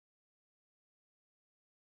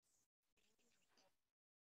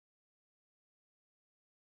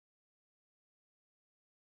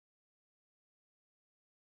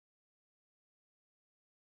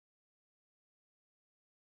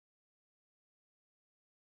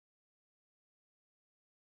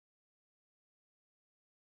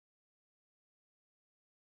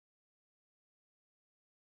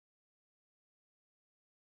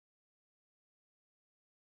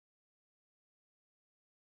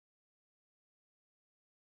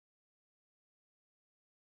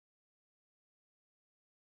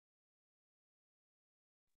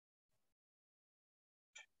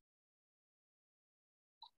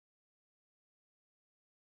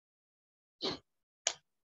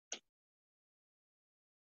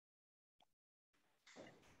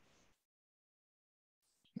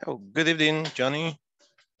Oh, good evening, Johnny.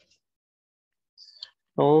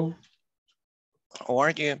 Oh, How are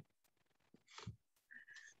you?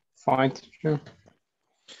 fine, teacher.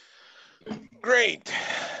 Great.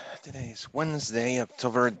 Today is Wednesday,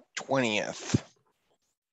 October 20th.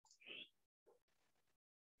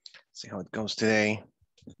 See how it goes today.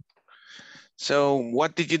 So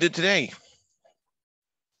what did you do today?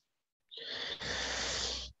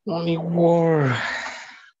 Only war.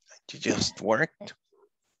 You just worked?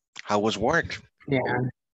 How was work? Yeah.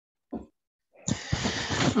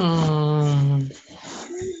 Um,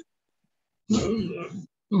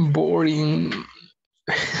 boring.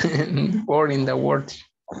 Boring the word.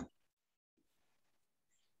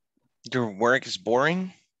 Your work is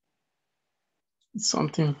boring?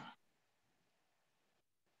 Something.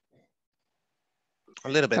 A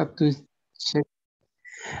little bit. Have to check.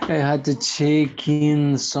 I had to check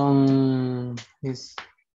in some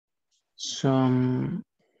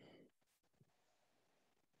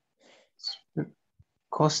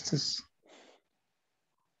costs.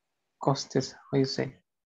 Costs. How you say?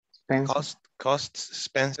 Expenses. Costs,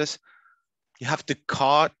 expenses. You have to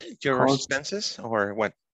cut your Cost. expenses or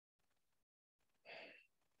what?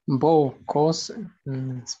 Both costs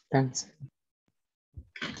and expenses.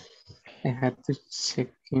 I had to check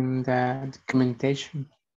in the documentation.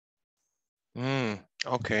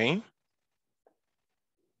 Okay.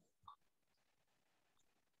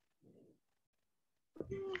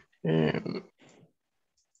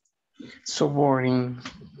 So boring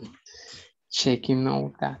checking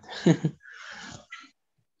all that. Do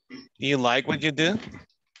you like what you do?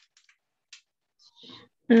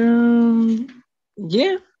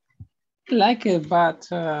 Yeah, like it, but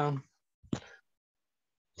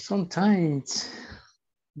sometimes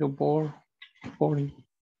the boring.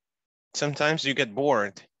 Sometimes you get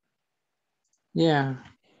bored. Yeah.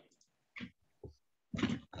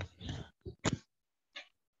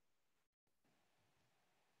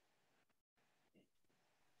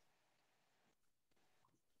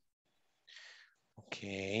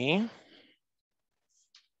 Okay.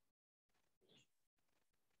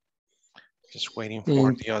 Just waiting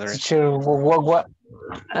for the others. Teacher,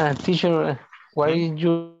 teacher, what is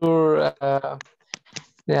your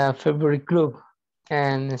favorite club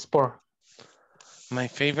and sport? My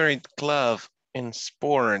favorite club in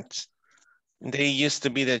sports, they used to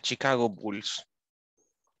be the Chicago Bulls.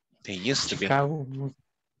 They used to be. Chicago.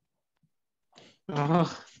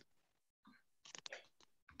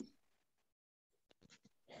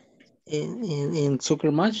 In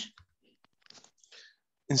soccer match?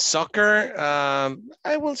 In soccer,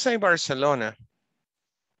 I will say Barcelona.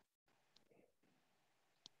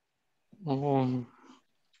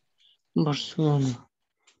 Barcelona.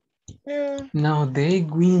 Yeah. Now they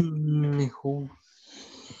win.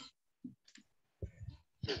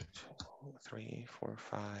 3, 4,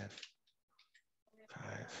 5,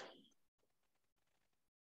 5,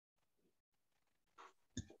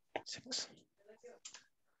 6.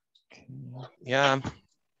 Yeah.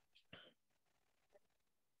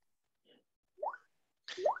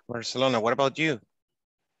 Barcelona, what about you?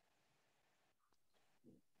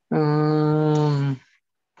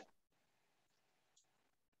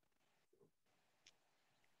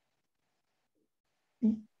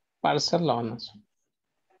 Barcelona.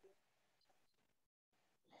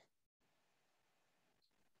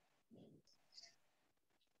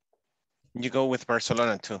 You go with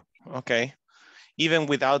Barcelona too. Okay. Even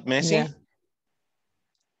without Messi?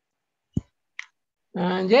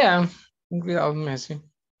 Yeah, without Messi.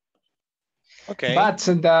 Okay. But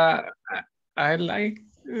I like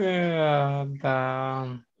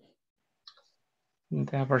the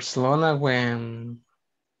Barcelona when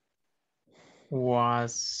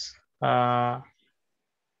was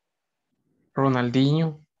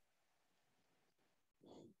Ronaldinho,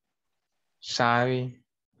 Xavi,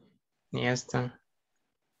 Iniesta.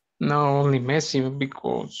 Not only Messi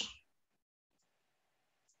because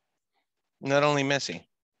Not only Messi.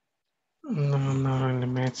 no, not only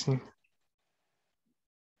Messi.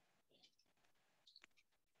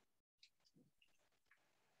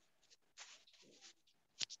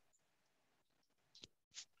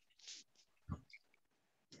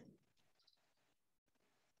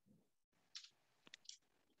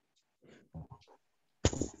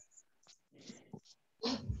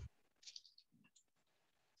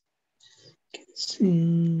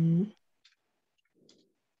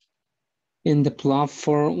 In the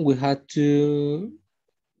platform, we had to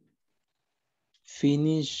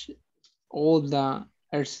finish all the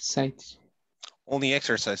exercises. All the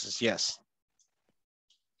exercises, yes.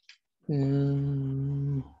 Okay.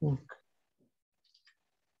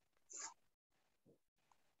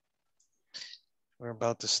 We're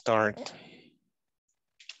about to start.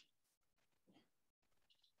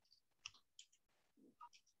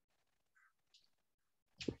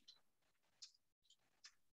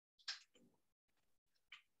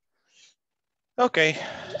 Okay,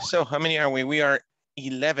 so how many are we? We are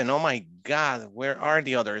 11. Oh my God, where are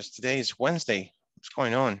the others? Today is Wednesday. What's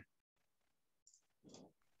going on?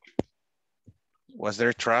 Was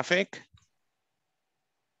there traffic?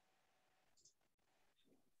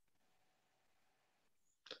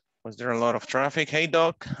 Was there a lot of traffic? Hey,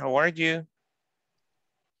 Doc, how are you?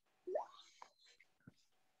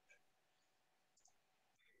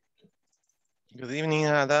 Good evening,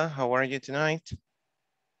 Ada. How are you tonight?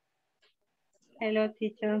 Hello,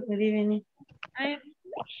 teacher. Good evening.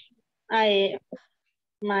 I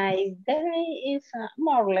my day is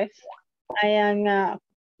more or less. I am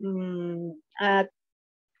at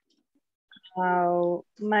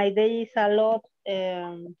my day is a lot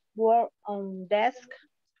work on desk.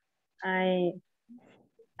 I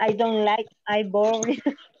don't like. I bored.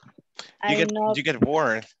 You get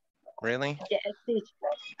bored, really? Yes, teacher.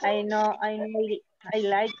 I know. I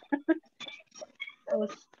like.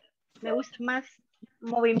 Me gusta más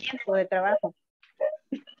movimiento de trabajo.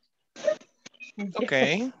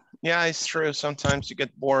 Okay. Yeah, it's true. Sometimes you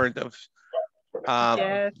get bored of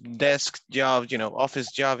Yes. desk job, you know,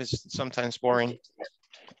 office job is sometimes boring.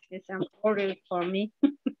 It's important for me.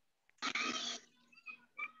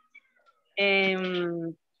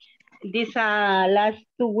 These last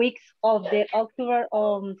 2 weeks of the October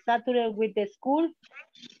on Saturday with the school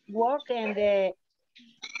work and the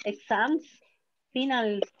exams,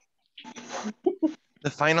 finals. The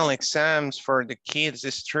final exams for the kids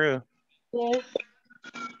is true. Yes,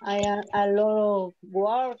 I have a lot of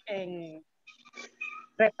work and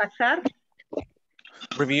repasar.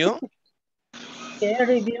 Review? Yeah,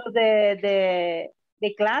 review the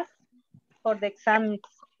class for the exams,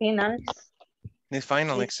 finals. The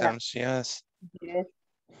final exams, yes. Yes,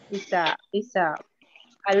 it's a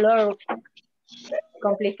lot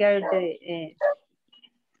complicated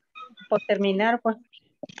por terminar, pues.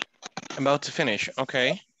 About to finish,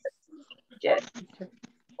 okay. Yes.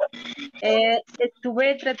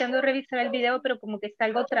 Estuve tratando de revisar el video, pero como que está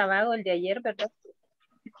algo trabado el de ayer, ¿verdad?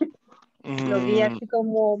 Lo vi así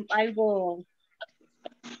como algo,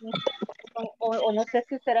 o no sé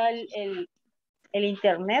si será el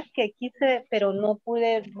internet que quise, pero no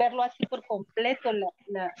pude verlo así por completo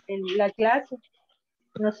la clase.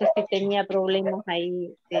 No sé si tenía problemas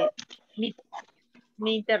ahí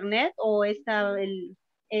mi internet o está el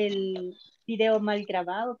video mal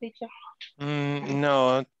grabado, teacher.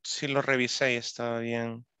 No, sí lo revisé y estaba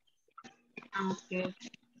bien. Okay.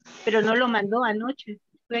 Pero no lo mandó anoche.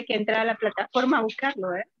 Tuve que entrar a la plataforma a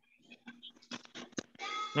buscarlo, ¿eh?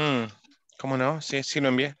 ¿Cómo no? Sí, sí lo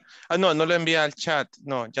envié. Ah, no, no lo envié al chat.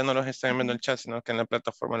 No, ya no los están enviando al chat, sino que en la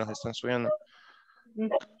plataforma los están subiendo.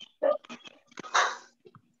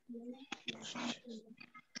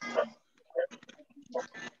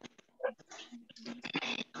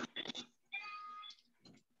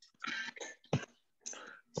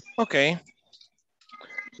 Okay.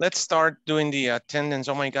 Let's start doing the attendance.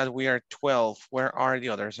 Oh my God, we are 12. Where are the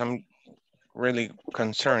others? I'm really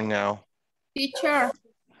concerned now. Teacher,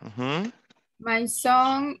 my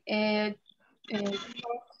son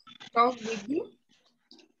talk with you.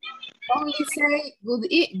 Only say good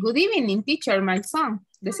evening, teacher, my son.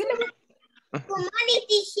 Decirle. Good morning,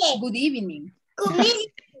 teacher. Good evening. Good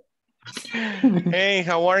evening. Hey,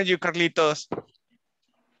 how are you, Carlitos?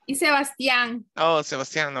 Y Sebastián. Oh,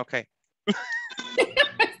 Sebastián, okay.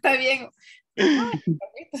 Está bien.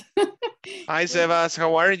 Hi, Sebas,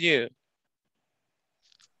 how are you?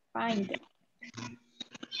 Fine.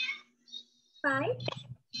 Fine.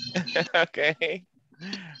 Okay.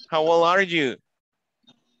 How old are you?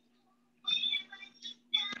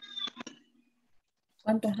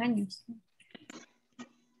 ¿Cuántos años?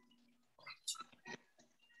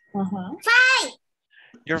 5.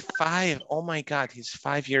 You're 5. Oh my God, he's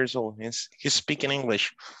 5 years old. He's speaking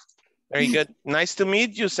English. Very good. Nice to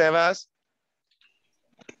meet you, Sebas.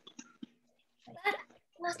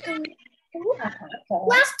 Nice to meet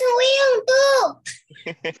you too.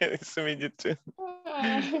 Nice to meet you too.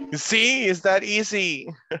 See, is that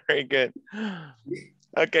easy? Very good.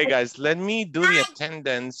 Okay, guys, let me do the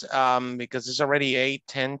attendance because it's already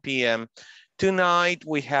 8:10 p.m. Tonight,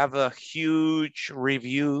 we have a huge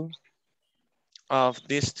review of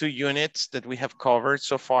these 2 units that we have covered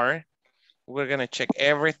so far. We're gonna check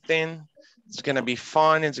everything. It's gonna be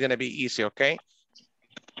fun. It's gonna be easy, okay?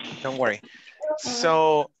 Don't worry.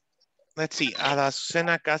 So, let's see. Ada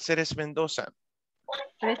Susana Cáceres Mendoza.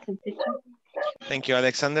 Present, teacher. Thank you.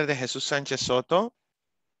 Alexander de Jesús Sánchez Soto.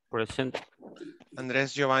 Present.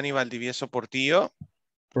 Andrés Giovanni Valdivieso Portillo.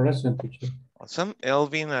 Present, teacher. Awesome.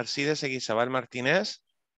 Elvin Arcides Eguizabal Martínez.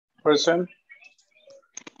 Present.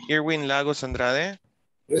 Irwin Lagos Andrade.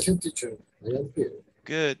 Present, teacher. I am here.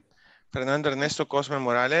 Good. Fernando Ernesto Cosme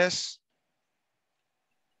Morales.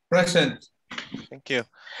 Present. Thank you.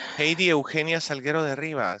 Heidi Eugenia Salguero de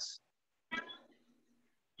Rivas. Not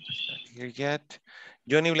here yet.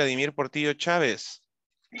 Johnny Vladimir Portillo Chávez.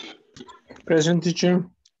 Present, teacher.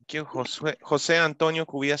 Thank you. José Antonio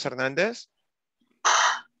Cubillas Hernández.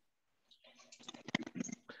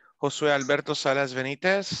 Josué Alberto Salas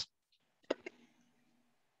Benítez.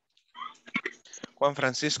 Juan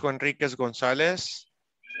Francisco Enríquez González.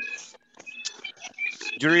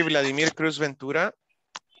 Yuri Vladimir Cruz Ventura.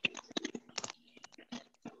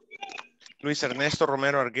 Luis Ernesto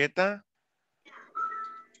Romero Argueta.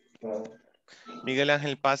 Miguel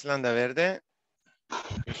Ángel Paz Landaverde.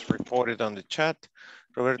 Just reported on the chat.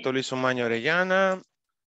 Roberto Luis Umaño Orellana.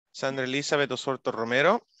 Sandra Elizabeth Osorto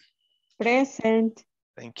Romero. Present.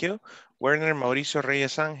 Thank you. Werner Mauricio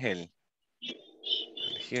Reyes Ángel.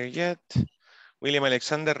 Not here yet. William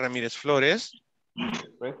Alexander Ramírez Flores.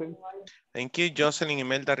 Present. Thank you. Jocelyn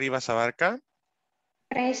Imelda Rivas Abarca.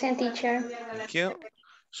 Present, teacher. Thank you.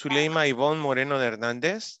 Zuleima Ivonne Moreno de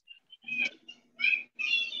Hernández.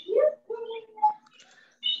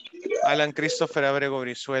 Alan Christopher Abrego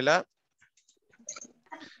Brizuela.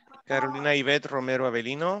 Carolina Ivette Romero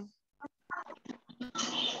Avelino.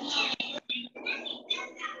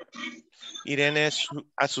 Irene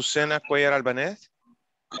Azucena Cuellar Albanés.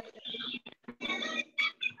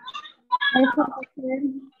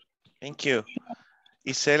 Thank you.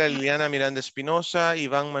 Isela Liliana Miranda Espinosa.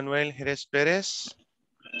 Iván Manuel Jerez Pérez.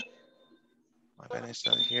 Iván is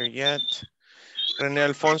not here yet. René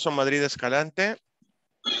Alfonso Madrid Escalante.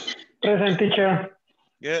 Present, teacher.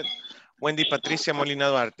 Good. Wendy Patricia Molina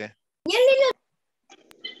Duarte.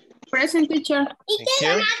 Present, teacher. Thank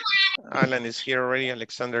you. Alan is here already.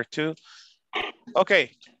 Alexander too.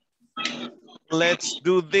 Okay. Let's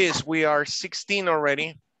do this. We are 16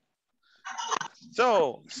 already.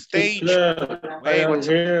 So, stage. Hey, what's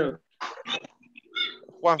up?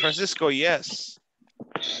 Juan Francisco, yes.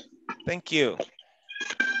 Thank you.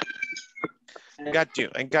 Got you.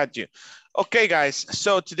 I got you. Okay, guys.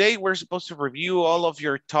 So today we're supposed to review all of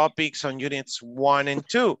your topics on units 1 and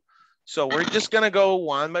 2. So we're just going to go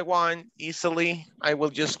one by one easily. I will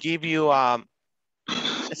just give you a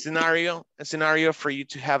scenario for you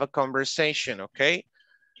to have a conversation, okay?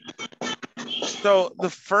 So the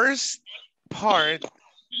first part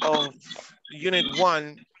of unit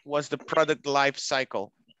 1 was the product life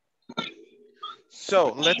cycle.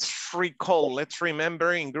 So let's recall, let's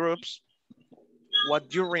remember in groups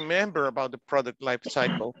what you remember about the product life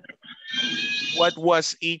cycle. What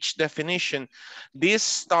was each definition? This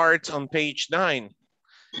starts on page 9.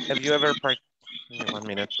 Have you ever Give me 1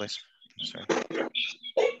 minute, please. Sorry.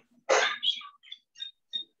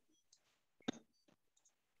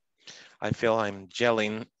 I feel I'm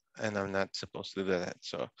gelling and I'm not supposed to do that.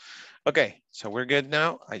 So, okay, so we're good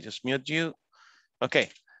now. I just mute you. Okay,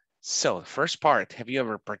 so the first part, have you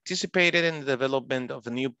ever participated in the development of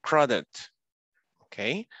a new product?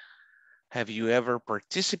 Okay. Have you ever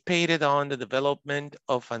participated on the development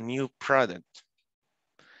of a new product?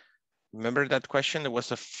 Remember that question? It was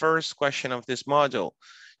the first question of this module.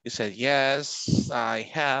 You said, yes, I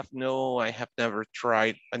have. No, I have never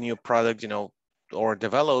tried a new product, you know, or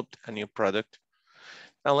developed a new product.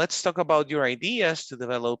 Now let's talk about your ideas to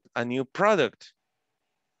develop a new product.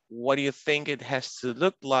 What do you think it has to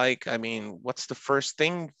look like? I mean, what's the first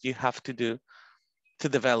thing you have to do to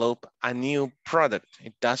develop a new product?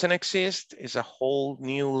 It doesn't exist. It's a whole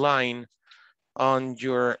new line on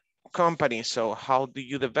your company. So how do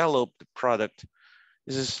you develop the product?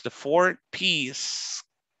 This is the 4 P's.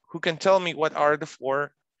 Who can tell me what are the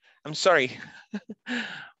 4? I'm sorry.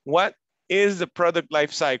 What is the product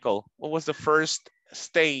life cycle? What was the first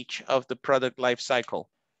stage of the product life cycle?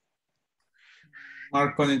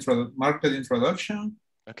 Market introduction.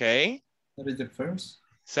 Okay. That is the first.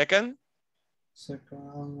 Second?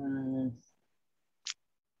 Second,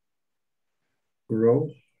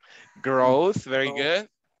 growth. Growth, very good.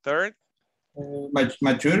 Third?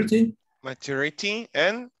 Maturity. Maturity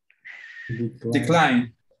and?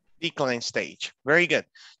 Decline. Decline stage. Very good.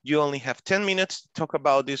 You only have 10 minutes to talk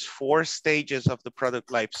about these 4 stages of the product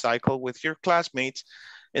life cycle with your classmates.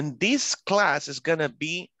 And this class is gonna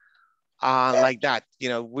be like that. You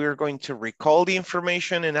know, we're going to recall the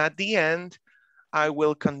information, and at the end, I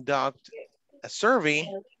will conduct a survey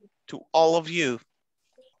to all of you.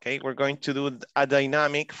 Okay, we're going to do a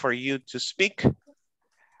dynamic for you to speak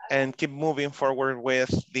and keep moving forward with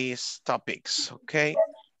these topics, okay?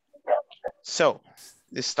 So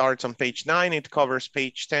this starts on page 9, it covers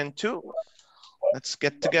page 10 too. Let's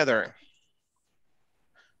get together.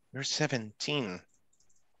 We're 17.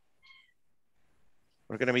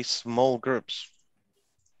 We're gonna be small groups.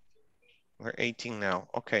 We're 18 now,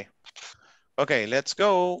 okay. Okay, let's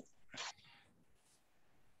go.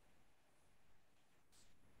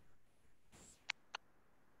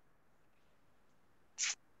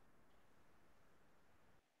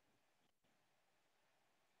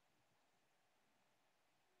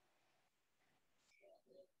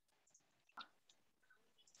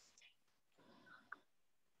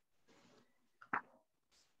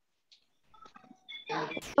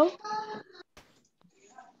 Oh,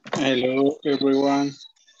 Hello, everyone.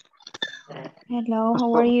 hello,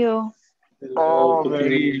 how are you? Oh,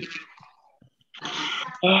 very,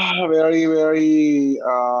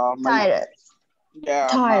 Tired. yeah,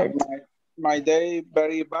 Tired. my day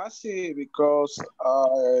very busy because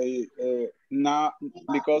now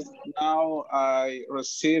I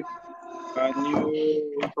received a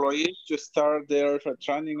new employee to start their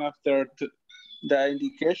training after the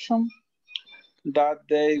indication that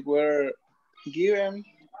they were given.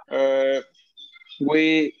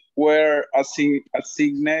 We were assigned a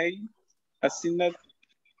sewing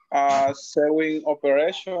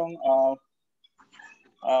operation of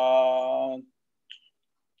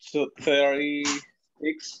so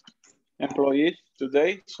 36 employees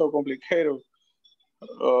today. So complicated.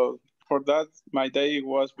 For that, my day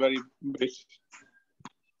was very busy.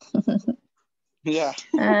 Yeah.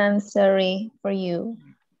 I'm sorry for you.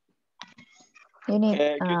 You need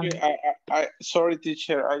Sorry,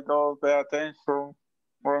 teacher. I don't pay attention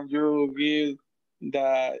when you give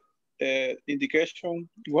the indication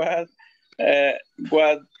what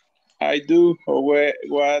I do or what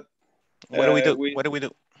do we do? what do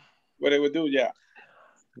we do? Yeah.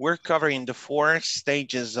 We're covering the 4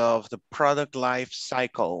 stages of the product life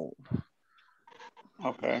cycle.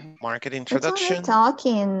 Okay. Market It's introduction, only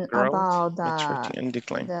talking growth, about maturity, and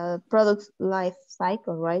decline. the product life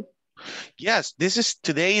cycle, right? Yes,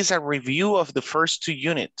 today is a review of the first 2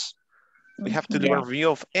 units. We have to do a review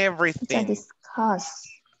of everything. Just discuss.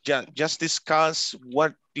 Just discuss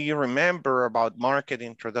what do you remember about market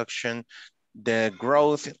introduction, the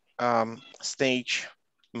growth stage,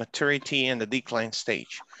 maturity, and the decline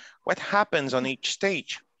stage. What happens on each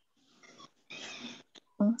stage?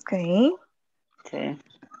 Okay. Okay.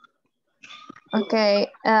 Okay.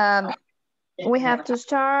 We have to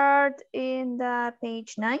start in the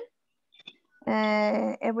page 9.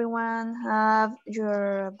 Everyone have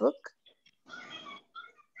your book?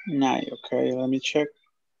 9. Okay, let me check.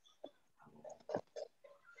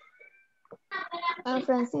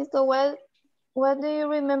 Francisco, what do you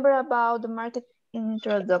remember about the market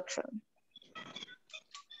introduction?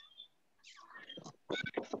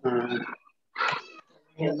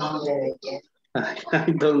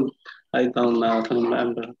 I don't know to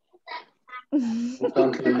remember. I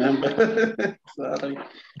don't remember. Sorry.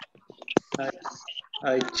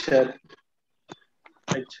 I check.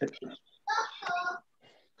 I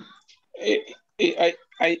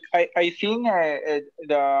think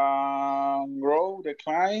the growth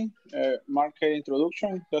decline market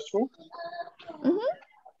introduction. That's true.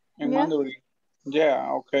 Yeah.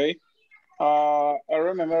 Yeah. Okay. I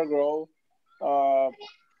remember growth.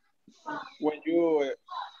 When you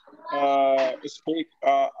speak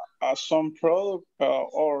some product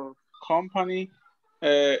or company,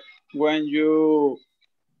 when you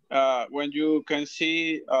can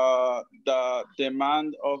see the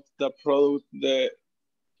demand of the product, the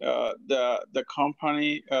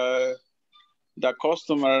company, the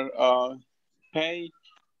customer pay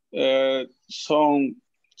some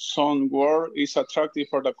word is attractive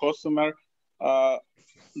for the customer.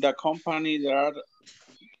 The company that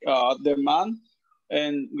are demand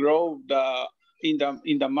and grow in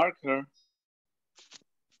the market.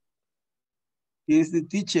 He's the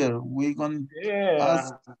teacher. We're going to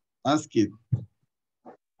ask him.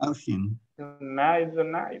 Nice.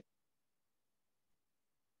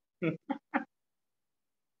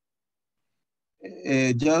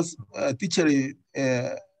 Teacher,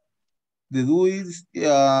 the do is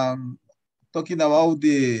talking about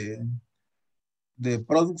the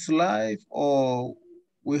product's life, or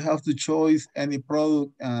we have to choose any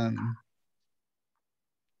product and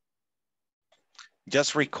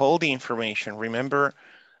just recall the information. Remember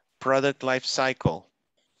product life cycle.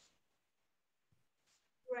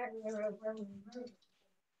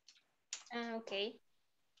 Okay.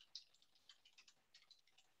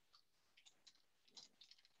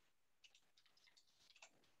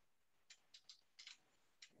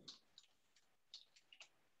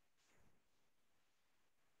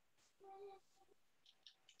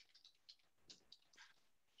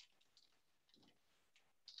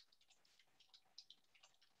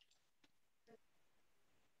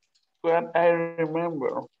 But I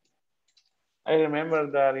remember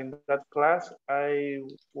that in that class I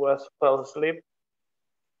fell asleep.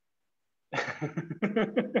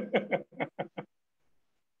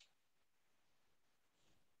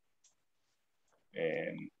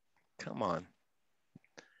 And Come on.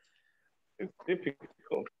 it's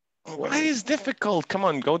difficult. Why is difficult? Come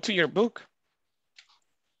on, go to your book.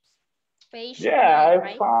 Page Yeah, 9, I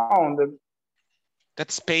right? found it.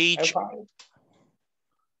 That's I page, found it.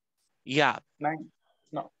 yeah, 9,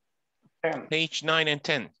 no, 10. page 9 and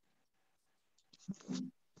 10.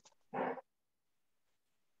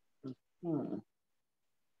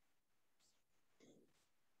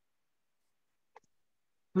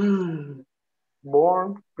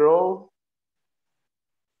 Born, grow,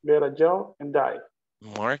 get a job, and die.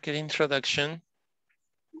 Market introduction,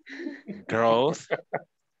 growth.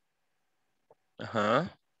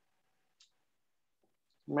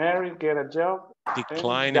 Marry, get a job,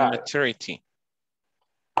 Decline and in die. maturity.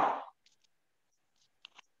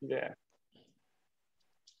 Yeah.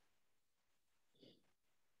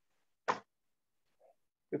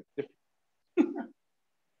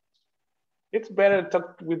 It's better to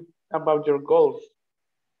talk about your goals.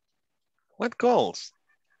 What goals?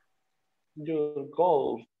 Your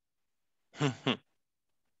goals.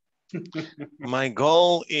 My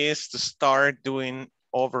goal is to start doing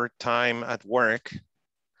overtime at work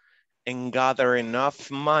and gather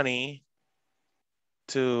enough money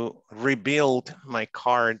to rebuild my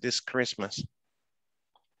car this Christmas.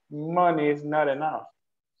 Money is not enough.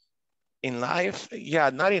 In life, yeah,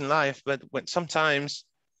 not in life, but when sometimes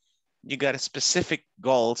you got specific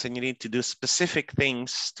goals and you need to do specific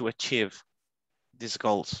things to achieve these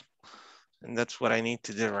goals. And that's what I need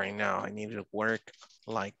to do right now. I need to work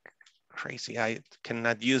like crazy. I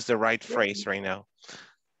cannot use the right phrase right now.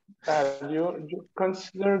 You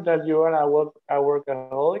consider that you are a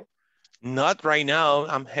workaholic? Not right now.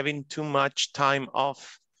 I'm having too much time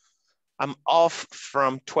off. I'm off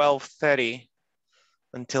from 12:30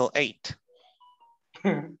 until 8.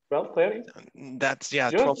 12:30? That's,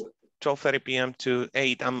 yeah, 12:30 p.m. to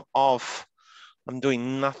 8. I'm off. I'm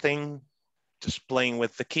doing nothing, just playing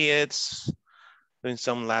with the kids, doing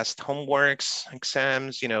some last homeworks,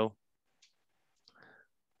 exams, you know.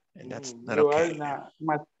 And that's not you okay. are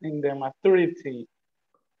in the maturity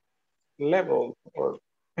level, or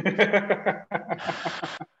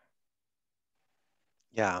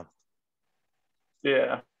Yeah.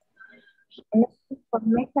 Yeah.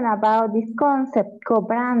 Information about this concept,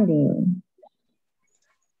 co-branding.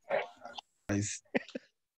 Nice.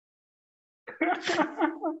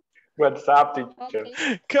 What's up, teacher?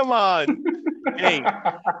 Okay. Come on. Hey,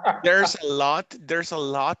 there's a lot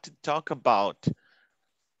to talk about.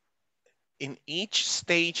 In each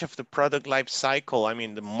stage of the product life cycle, I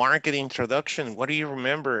mean, the market introduction, what do you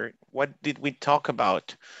remember? What did we talk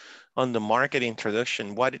about on the market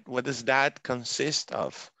introduction? What does that consist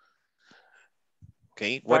of?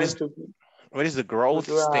 Okay, what is the growth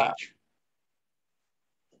stage?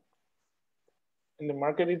 In the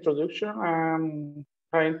market introduction, I'm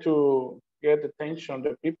trying to get attention of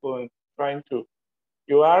the people and trying to,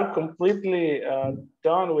 you are completely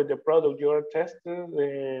done with the product. You are testing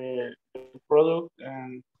the product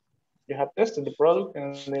and you have tested the product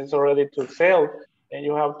and it's already to sell, and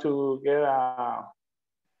you have to get a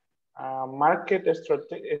market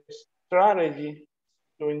strategy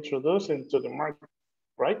to introduce into the market,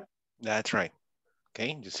 right? That's right.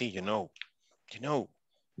 Okay, you see, you know.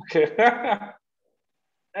 Okay.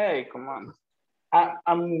 Hey, come on.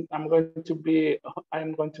 I'm going to be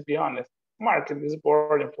honest. Market is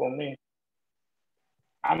boring for me.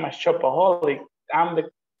 I'm a shopaholic.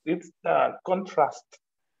 It's the contrast.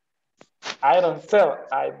 I don't sell,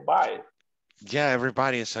 I buy. Yeah,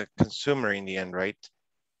 everybody is a consumer in the end, right?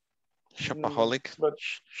 Shopaholic.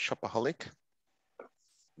 Shopaholic.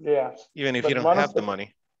 Yeah. Even if you don't have the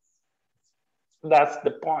money. That's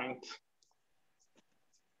the point.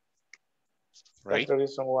 Right? That's the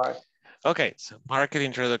reason why. Okay, so market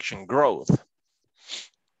introduction, growth.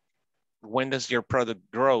 When does your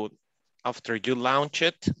product grow? After you launch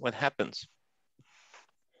it, what happens?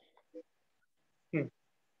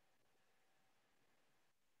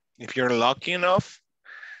 If you're lucky enough.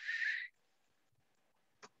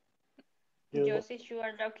 Just if you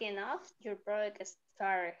are lucky enough, your product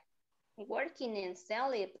start working and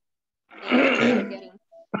sell it. And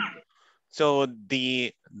so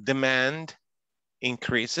the demand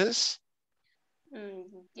increases?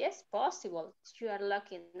 Yes, possible. If you are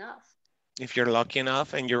lucky enough. If you're lucky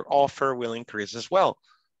enough, and your offer will increase as well.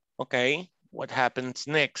 Okay, what happens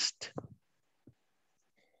next?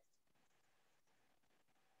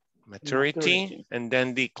 maturity, and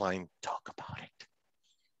then decline. Talk about it.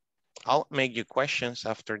 I'll make you questions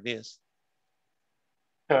after this.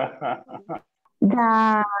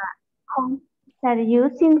 The concepts are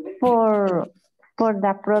using for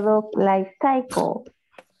the product life cycle,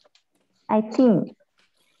 I think.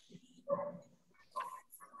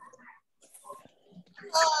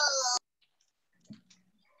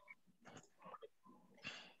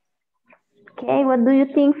 Okay, what do you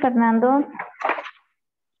think, Fernando?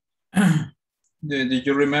 Did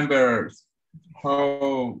you remember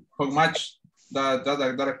how much that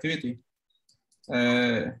activity?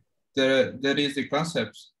 There is the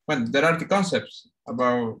concepts. Well, there are the concepts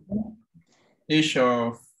about each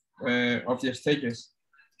of the stages.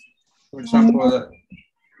 For example,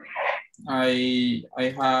 I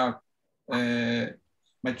have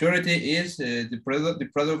maturity is the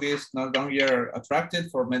product is no longer attractive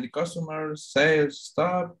for many customers, sales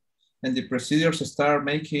stop, and the procedures start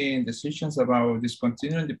making decisions about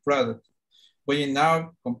discontinuing the product. Weighing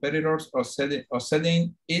out competitors or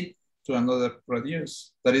selling it to another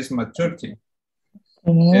producer. That is maturity.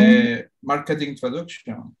 Market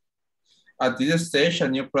introduction. At this stage, a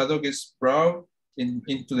new product is brought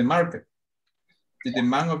into the market. The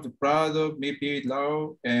demand of the product may be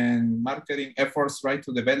low, and marketing efforts try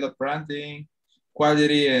to develop branding,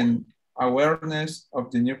 quality, and awareness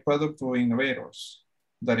of the new product to innovators.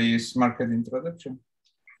 That is market introduction.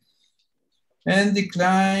 And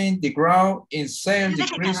decline, the growth in sales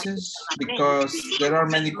decreases because there are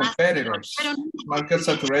many competitors. Market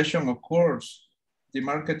saturation occurs. The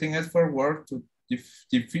marketing effort work to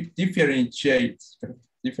differentiate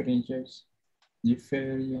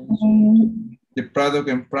the product,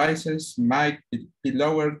 and prices might be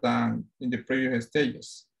lower than in the previous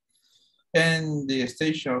stages. And the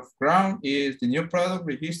stage of ground is the new product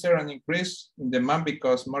register an increase in demand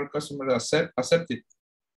because more customers accept it.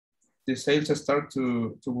 The sales start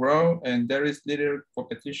to grow and there is little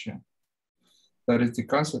competition. That is the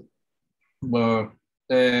concept. But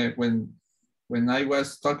when I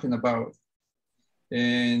was talking about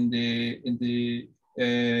in the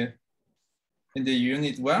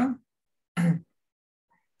unit 1,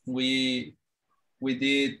 we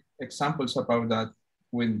did examples about that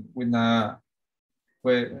when in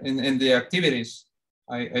the activities.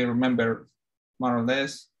 I remember more or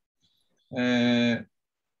less.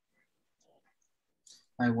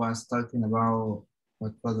 I was talking about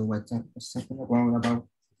what product was talking about.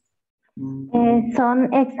 Some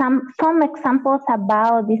examples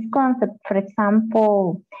about this concept. For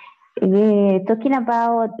example, talking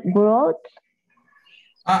about growth.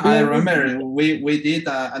 I remember we did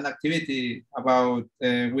an activity about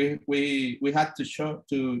we had to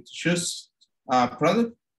choose a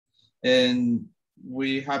product, and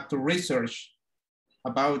we have to research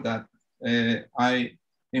about that.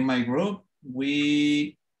 In my group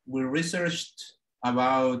we researched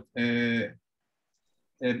about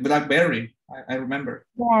BlackBerry. I remember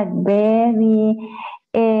BlackBerry,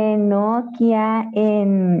 Nokia,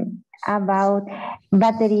 and about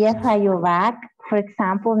batería falloback. For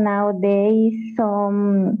example, nowadays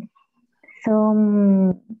some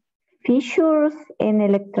features in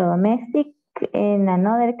electrodomestic and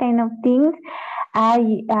another kind of things are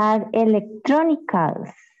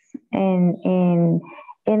electronicals, and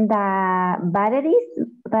the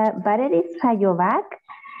batteries falloback.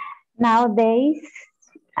 Nowadays,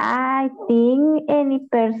 I think any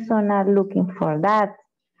person are looking for that.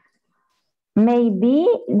 Maybe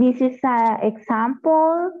this is an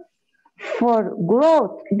example for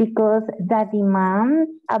growth because the demand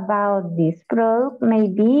about this product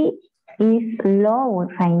maybe is low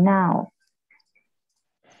right now.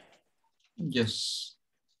 Yes.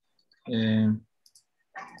 Let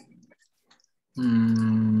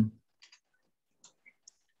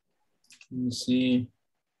me see.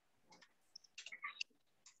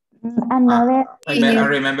 Another. I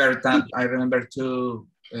remember that. I remember too.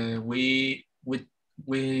 We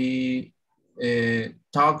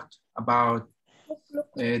talked about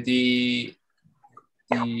the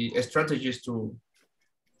strategies to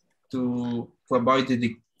avoid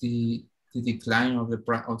the decline of the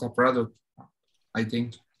product. I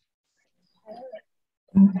think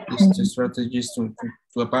it's the strategies to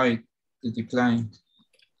avoid the decline.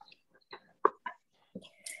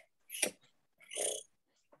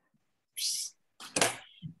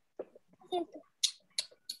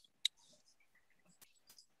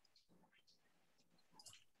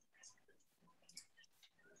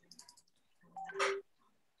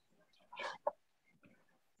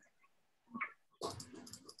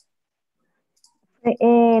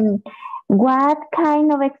 What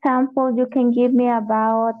kind of example you can give me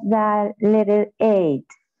about the letter 8?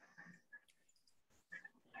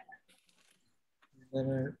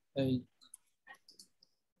 Letter 8.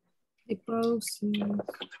 The product is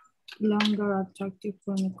longer attractive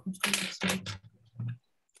from the consumer side.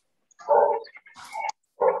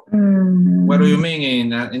 What do you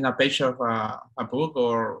mean in a page of a book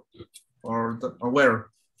or where?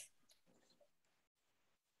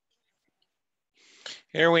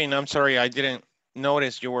 Erwin, I'm sorry, I didn't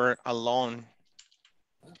notice you were alone.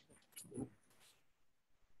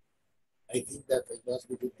 I think that I was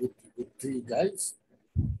with three guys.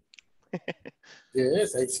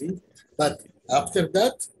 Yes, I see. But after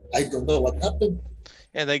that, I don't know what happened.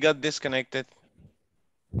 Yeah, they got disconnected.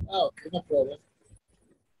 Oh, okay, no problem.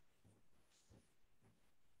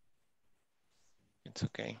 It's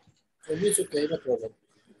okay. For me, it's okay, no problem.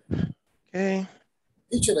 Okay.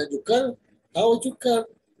 Teacher, and your car? How is your car?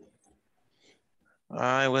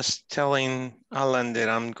 I was telling Alan that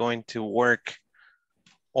I'm going to work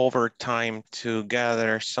overtime to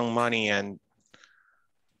gather some money and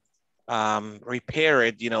repair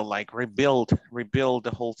it, you know, like rebuild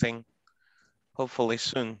the whole thing, hopefully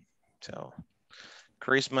soon. So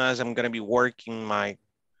Christmas, I'm gonna be working a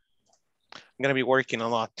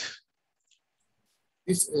lot.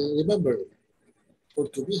 Please remember, for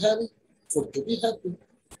to be happy,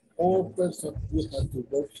 all person we have to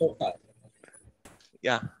work so hard.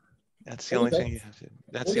 Yeah, that's the only thing you have to.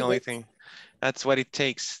 That's the only thing. That's what it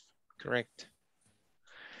takes. Correct.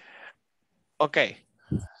 Okay,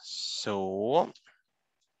 so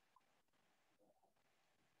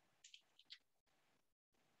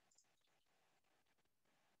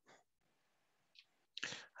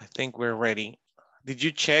I think we're ready. Did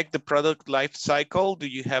you check the product life cycle? Do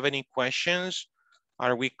you have any questions?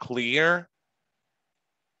 Are we clear?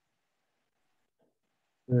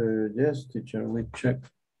 Yes, teacher, we check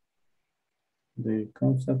the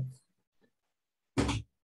concept.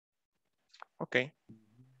 Okay.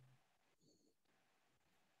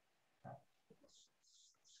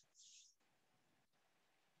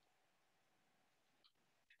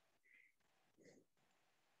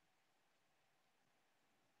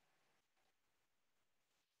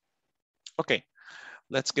 Okay,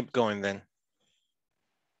 let's keep going then.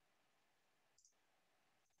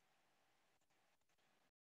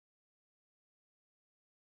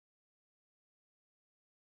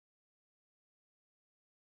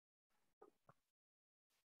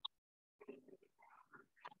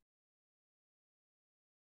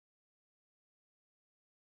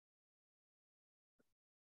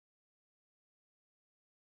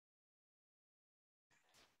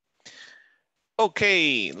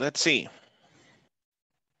 Okay, let's see.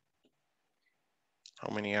 How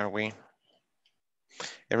many are we?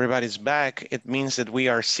 Everybody's back. It means that we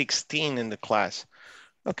are 16 in the class.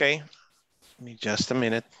 Okay, give me just a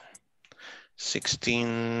minute.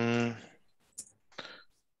 16.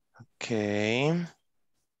 Okay.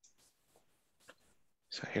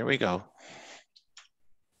 So here we go.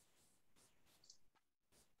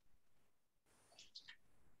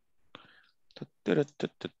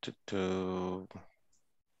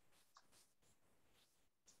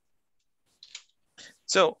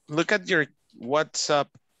 So look at your WhatsApp.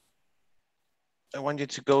 I want you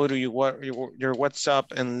to go to your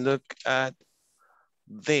WhatsApp and look at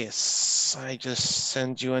this. I just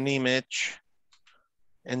sent you an image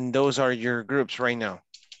and those are your groups right now.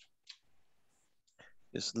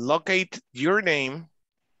 Just locate your name.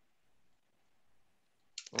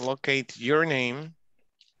 Locate your name.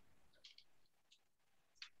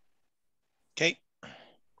 Okay.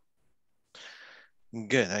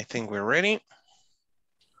 Good, I think we're ready.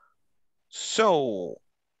 So,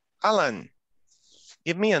 Alan,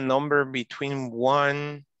 give me a number between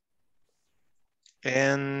 1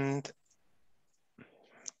 and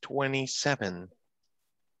 27.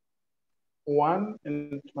 1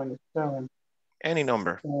 and 27. Any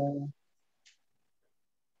number.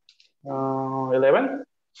 11.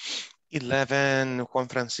 11, Juan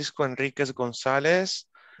Francisco Enriquez Gonzalez.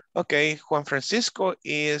 Okay, Juan Francisco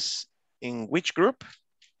is in which group?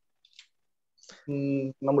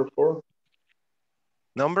 Number 4.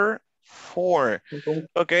 Number 4.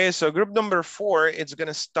 Okay, so group number 4, it's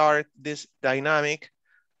gonna start this dynamic,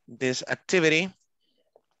 this activity.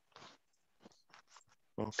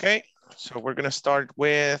 Okay, so we're gonna start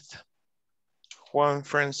with Juan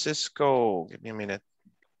Francisco. Give me a minute.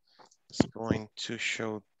 It's going to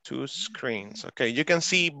show 2 screens. Okay, you can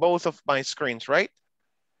see both of my screens, right?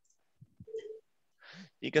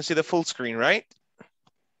 You can see the full screen, right?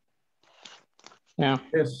 Yeah.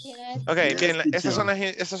 Yes. Okay, Yes, bien, teacher.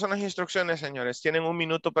 estas son las instrucciones, señores. Tienen 1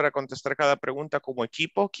 minuto para contestar cada pregunta como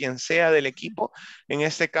equipo, quien sea del equipo. En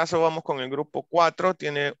este caso vamos con el grupo 4,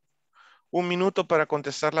 tiene Un minuto para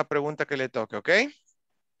contestar la pregunta que le toque, ¿ok?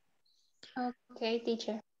 Okay,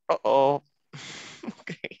 teacher. Uh-oh.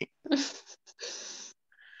 Okay.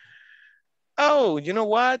 Oh, you know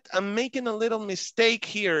what? I'm making a little mistake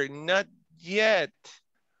here. Not yet.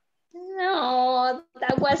 No,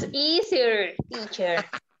 that was easier, teacher.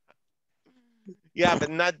 Yeah, but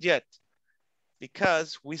not yet.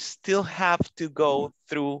 Because we still have to go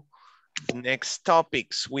through the next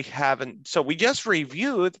topics. We haven't, so we just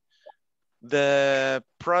reviewed the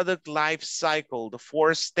product life cycle, the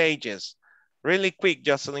 4 stages. Really quick,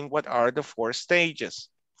 Jocelyn, what are the 4 stages?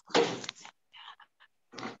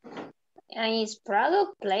 And it's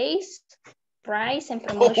product, place, price, and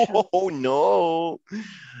promotion. Oh, no.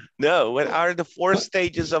 No, what are the 4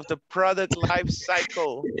 stages of the product life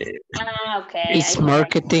cycle? Okay. It's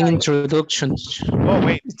marketing introduction. Oh,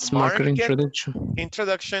 wait. It's marketing introduction.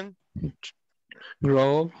 Introduction.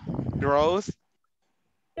 Growth. Growth.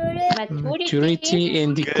 Maturity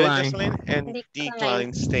and decline. Good, Jocelyn. And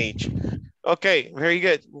decline stage. Okay, very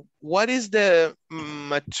good. What is the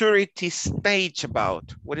maturity stage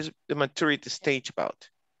about? What is the maturity stage about?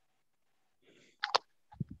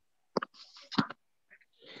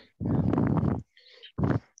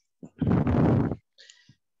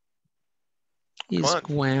 Is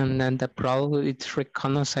when the product is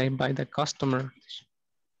recognized by the customer.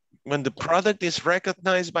 When the product is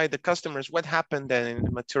recognized by the customers, what happened then in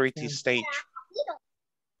the maturity stage?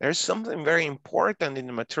 There's something very important in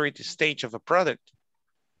the maturity stage of a product.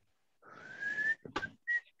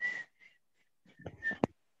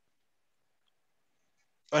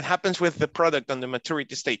 What happens with the product on the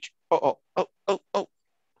maturity stage? Oh.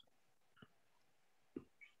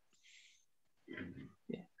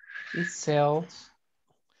 It sells.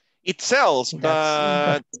 It sells,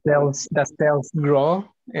 but the sales grow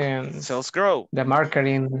and sales grow. The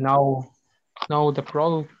marketing know the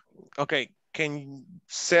product. Okay, can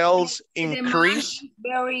sales increase?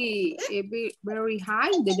 Very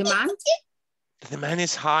high, the demand. The demand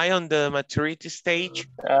is high on the maturity stage.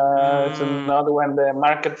 It's not when the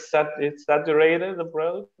market is saturated, the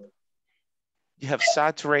product. You have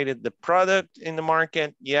saturated the product in the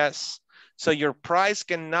market, yes. So your price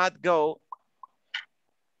cannot go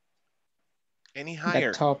any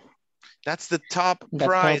higher. That's the top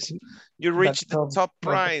price. You reach the top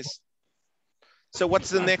price. So what's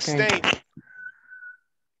the next stage?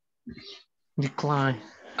 Decline.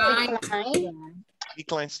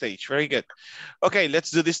 Decline stage, very good. Okay, let's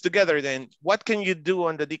do this together then. What can you do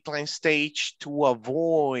on the decline stage to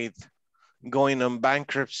avoid going on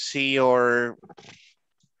bankruptcy or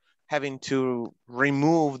having to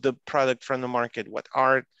remove the product from the market? What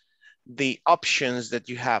are the options that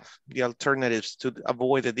you have, the alternatives to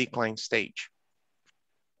avoid the decline stage?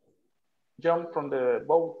 Jump from the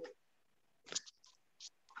boat.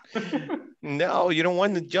 No, you don't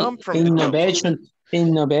want to jump from Innovation.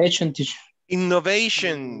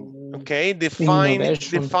 Innovation. Okay, define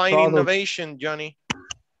innovation, Johnny.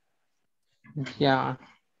 Yeah.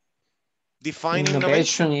 Define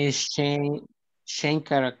innovation is change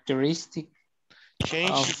characteristic.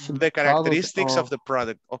 Change the characteristics of the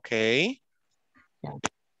product. Okay. Yeah.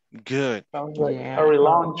 Good. Sounds like a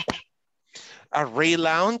relaunch. A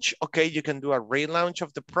relaunch. Okay, you can do a relaunch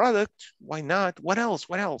of the product. Why not? What else?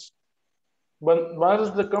 What else? But why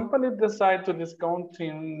does the company decide to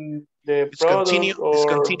discontinue the product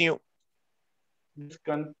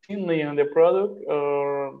discontinue the product,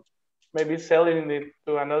 or maybe selling it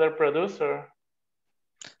to another producer?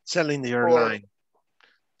 Selling your line.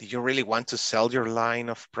 Do you really want to sell your line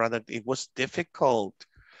of product? It was difficult.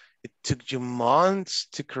 It took you months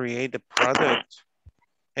to create the product.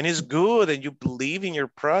 And it's good and you believe in your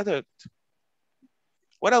product.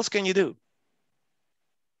 What else can you do?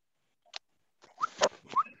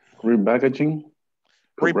 Repackaging.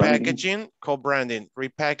 Repackaging, co-branding.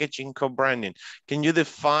 Repackaging, co-branding. Can you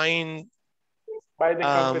define? By the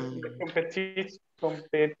competitors.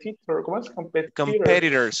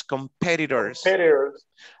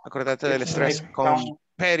 Acordate del estrés.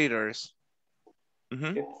 Competitors.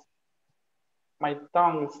 My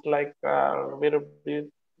tongue is like a little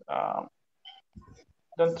bit,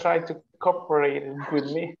 don't try to cooperate with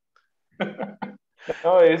me.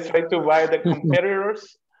 No, it's try to buy the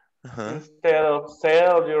competitors instead of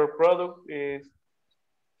sell your product.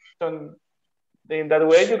 So in that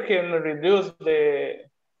way you can reduce the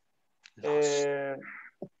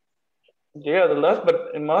loss,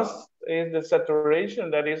 but most is the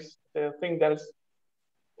saturation that is the thing that is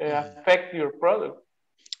affect your product.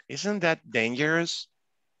 Isn't that dangerous?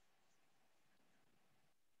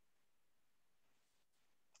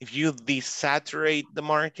 If you desaturate the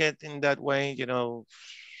market in that way, you know,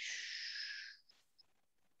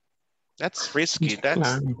 That's risky.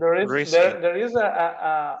 That's risky. There is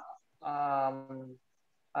a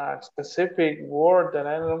specific word that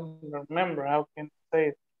I don't remember. How can I say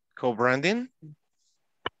it? Co-branding?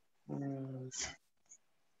 No,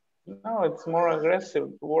 it's more aggressive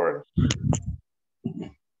word.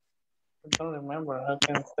 I don't remember. How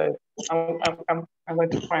can I say it? I'm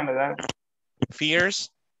going to find it out.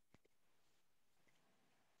 Fears?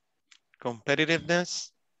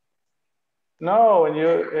 Competitiveness? No,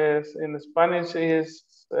 in Spanish is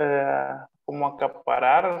como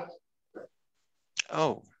acaparar.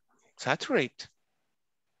 Oh, saturate.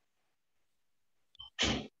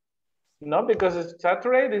 No, because it's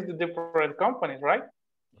saturate is the different companies, right?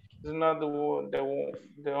 It's not the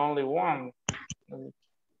only one.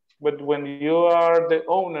 But when you are the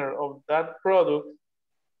owner of that product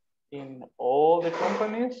in all the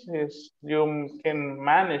companies, you can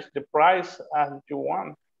manage the price as you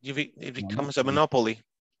want. It becomes a monopoly.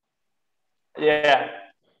 Yeah,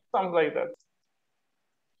 something like that.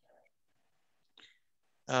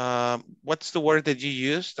 What's the word that you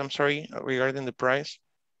used? I'm sorry, regarding the price.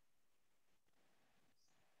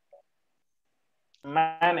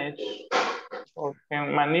 Manage or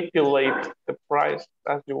can manipulate the price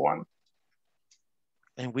as you want.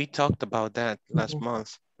 And we talked about that last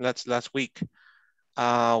month, last week.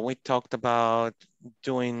 We talked about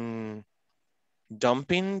doing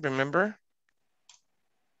dumping, remember?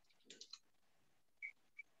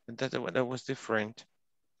 That was different.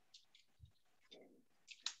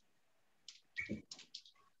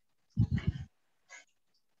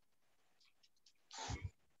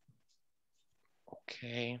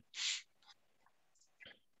 Okay.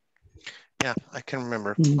 Yeah, I can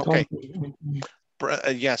remember. Okay.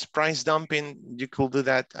 Yes, price dumping, you could do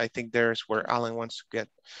that. I think there's where Alan wants to get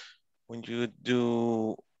when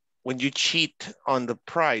you cheat on the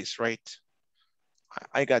price, right?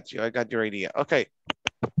 I got you. I got your idea. Okay.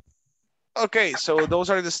 Okay, so those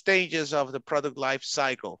are the stages of the product life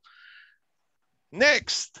cycle.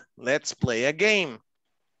 Next, let's play a game.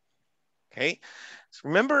 Okay, so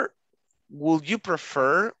remember, would you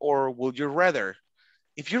prefer or would you rather?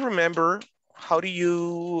 If you remember, how do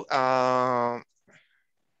you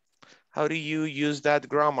use that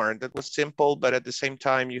grammar? That was simple, but at the same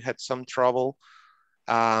time, you had some trouble.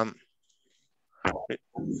 Let me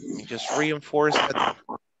just reinforce that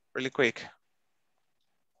really quick.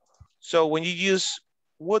 So when you use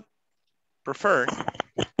would prefer,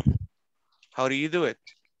 how do you do it?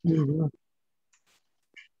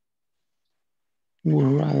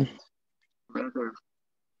 Right.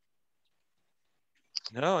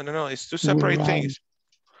 No, it's two separate things.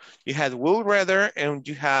 You had will rather and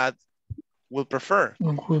you had will prefer.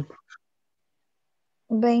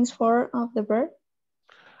 Base form of the verb.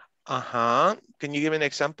 Can you give an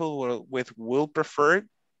example with will prefer?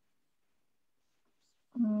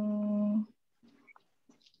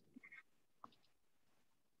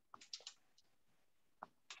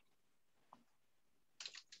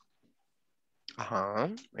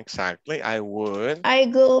 Exactly. I would. I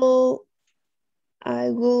will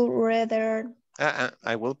rather.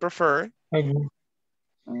 I will prefer. I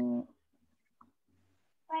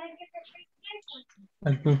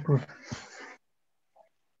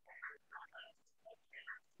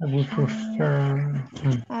will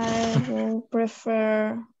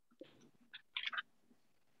prefer.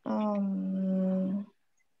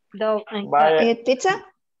 Eat pizza.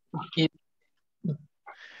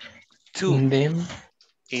 To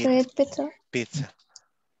eat pizza.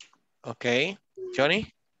 Okay,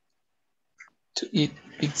 Johnny. To eat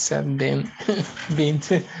pizza, then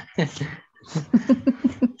beans.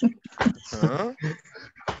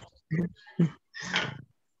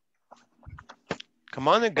 Come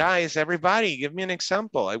on, guys, everybody, give me an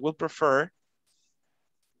example. I will prefer.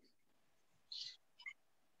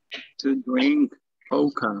 To drink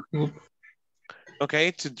Coca.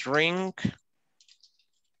 Okay, to drink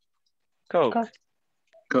Coke.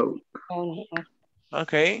 Coke.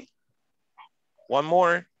 Okay. One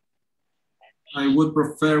more. I would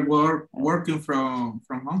prefer working from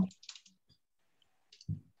home.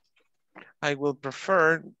 I will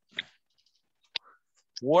prefer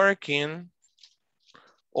working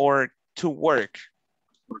or to work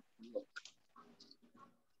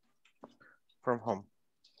from home.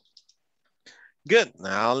 Good.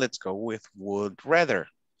 Now let's go with would rather.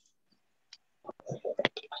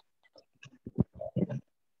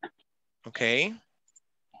 Okay.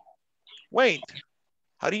 Wait.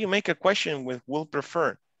 How do you make a question with will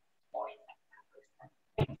prefer?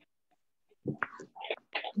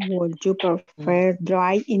 Would you prefer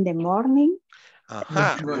drive in the morning?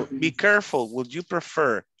 Be careful. Would you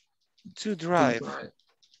prefer to drive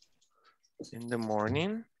In the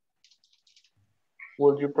morning.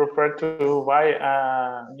 Would you prefer to buy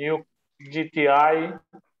a new GTI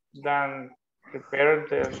than repair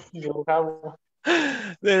the you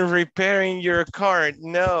have? Then repairing your car.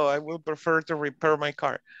 No, I will prefer to repair my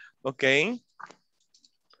car. Okay.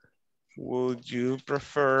 Would you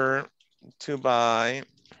prefer to buy?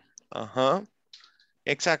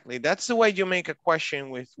 Exactly. That's the way you make a question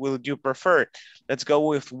with would you prefer. Let's go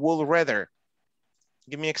with would rather.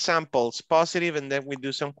 Give me examples, positive, and then we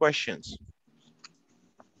do some questions.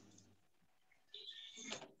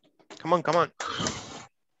 Come on, come on.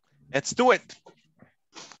 Let's do it.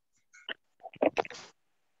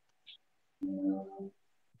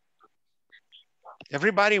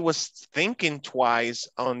 Everybody was thinking twice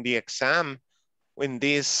on the exam in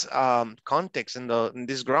this context, in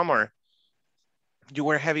this grammar. You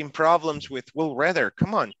were having problems with will rather.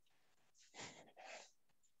 Come on.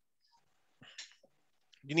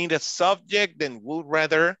 You need a subject, then will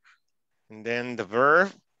rather, and then the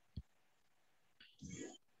verb.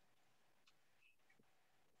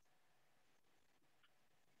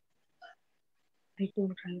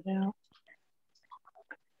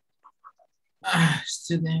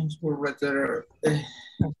 Students will rather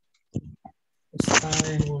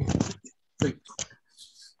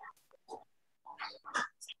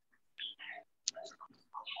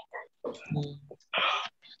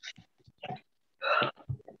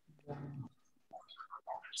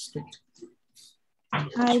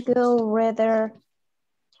I will rather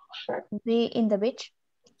be in the beach.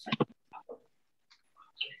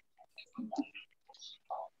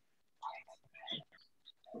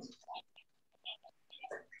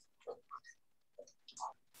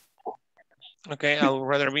 Okay, I would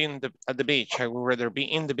rather be at the beach. I would rather be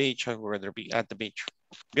in the beach. I would rather be at the beach.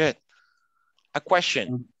 Good. A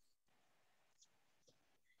question.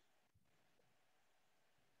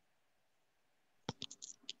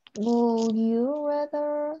 Would you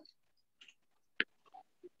rather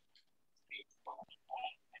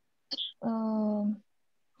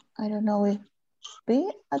I don't know if be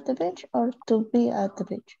at the beach or to be at the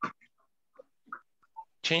beach?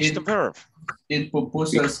 Change the verb. It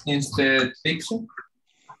proposes instead pixel.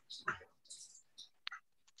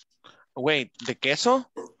 Wait, the queso?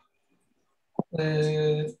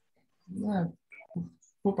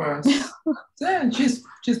 Pupas. Yeah, cheese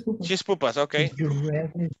pupas. Cheese pupas, okay. Would you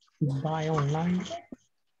rather buy online?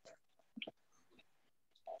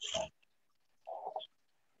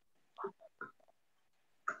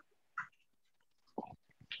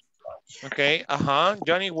 Okay,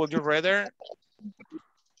 Johnny, would you rather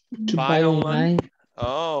to buy online?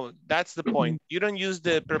 Oh, that's the point. You don't use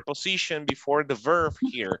the preposition before the verb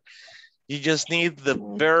here. You just need the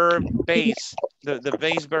verb base, the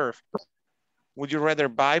base verb. Would you rather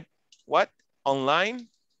buy what? Online?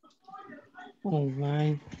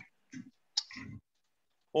 Online.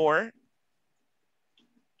 Or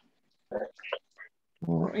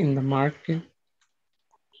in the market?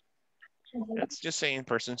 Let's just say in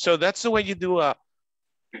person. So that's the way you do a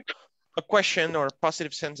question or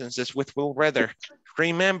positive sentences with will rather.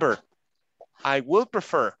 Remember, I will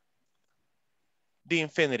prefer the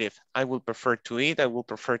infinitive. I will prefer to eat. I will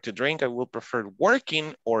prefer to drink. I will prefer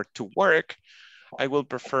working or to work. I will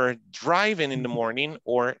prefer driving in the morning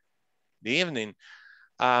or the evening.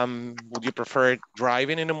 Would you prefer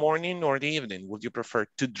driving in the morning or the evening? Would you prefer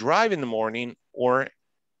to drive in the morning or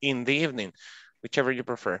in the evening? Whichever you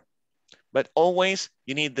prefer. But always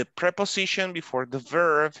you need the preposition before the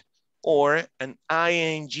verb or an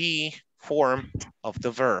ing form of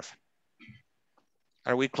the verb.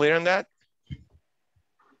 Are we clear on that?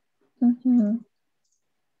 Mm-hmm.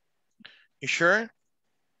 You sure?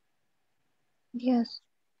 Yes.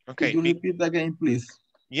 Okay. Could you repeat again, please?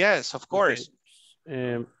 Yes, of course.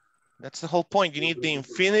 Okay. That's the whole point. You need the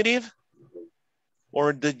infinitive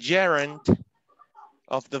or the gerund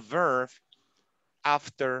of the verb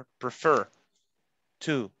after prefer.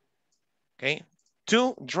 To, okay?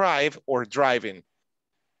 To drive or driving.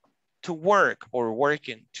 To work or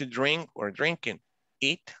working. To drink or drinking.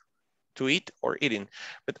 Eat, to eat or eating.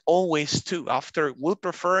 But always to. After will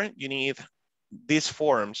prefer, you need these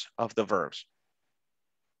forms of the verbs.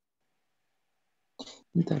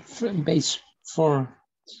 The base form.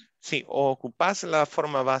 Sí, o ocupas la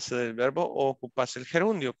forma base del verbo o ocupas el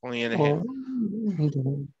gerundio con ing.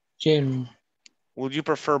 Would you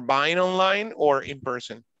prefer buying online or in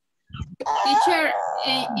person? Teacher,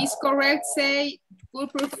 is correct say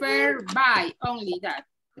would prefer buy only that.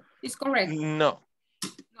 Is correct? No.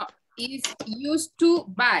 No, it's used to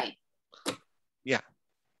buy. Yeah.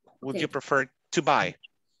 Would Okay. you prefer to buy?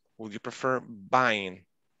 Would you prefer buying?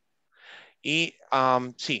 Y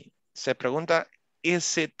sí, Se pregunta,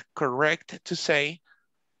 is it correct to say?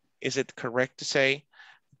 Is it correct to say?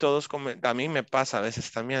 Todos, a mí me pasa a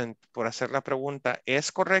veces también por hacer la pregunta,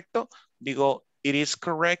 ¿es correcto? Digo, it is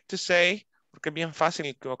correct to say, porque es bien fácil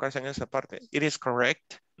equivocarse en esa parte. It is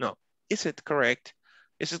correct. No, is it correct?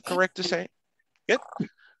 Is it correct to say? Good.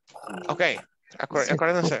 Ok,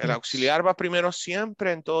 acuérdense, el auxiliar va primero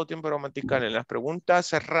siempre en todo tiempo gramatical. En las preguntas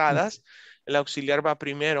cerradas, el auxiliar va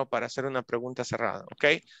primero para hacer una pregunta cerrada.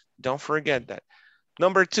 Ok, don't forget that.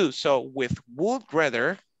 Number 2, so with would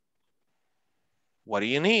rather, what do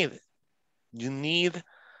you need? You need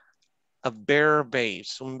a verb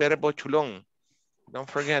base, un verbo chulón. Don't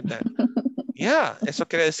forget that. Yeah, eso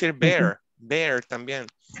quiere decir bear, bear también.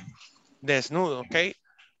 Desnudo, ok?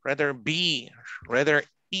 Rather be, rather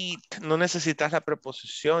eat. No necesitas la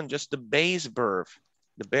preposición, just the base verb.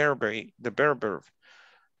 The bear verb.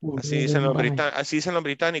 Así dicen los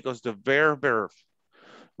británicos, the bear verb.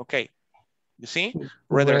 Ok, you see?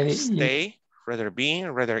 Rather stay, rather be,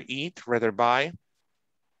 rather eat, rather buy.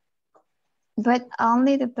 But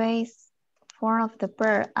only the base form of the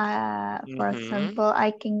verb. For example,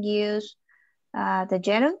 I can use the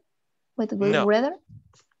gerund with would rather.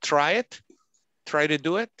 Try it. Try to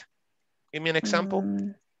do it. Give me an example.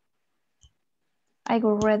 I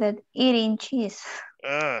would rather eating cheese.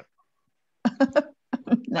 No.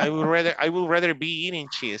 I would rather be eating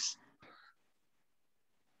cheese.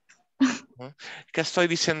 ¿Qué estoy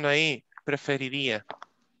diciendo ahí? Preferiría.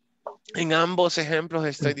 En ambos ejemplos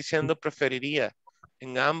estoy diciendo preferiría.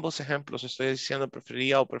 En ambos ejemplos estoy diciendo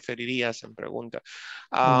preferiría o preferirías en pregunta.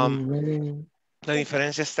 La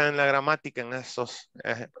diferencia está en la gramática en estos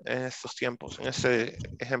tiempos, en este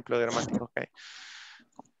ejemplo de gramática. Okay.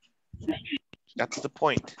 That's the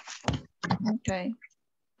point. Okay.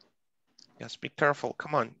 Just be careful.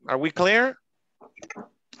 Come on. Are we clear?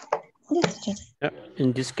 Yes. Yeah,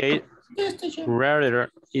 in this case, rather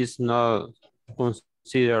is not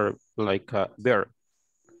considered like a verb.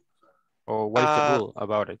 Or what is the rule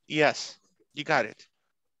about it? Yes, you got it.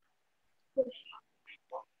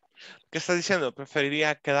 ¿Qué está diciendo?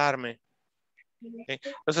 Preferiría quedarme. Okay.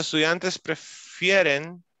 Los estudiantes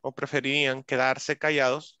prefieren o preferirían quedarse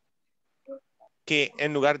callados que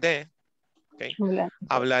en lugar de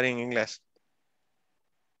hablar en inglés.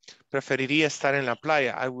 Preferiría estar en la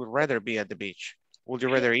playa. I would rather be at the beach. Would you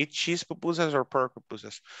rather eat cheese pupusas or pork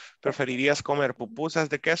pupusas? ¿Preferirías comer pupusas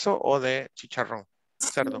de queso o de chicharrón?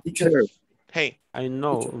 Cerdo. Hey. I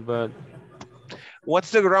know, but...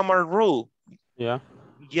 What's the grammar rule? Yeah.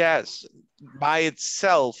 Yes, by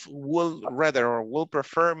itself, will rather or will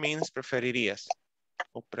prefer means preferirías.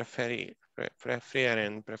 O preferirían.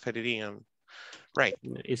 Right.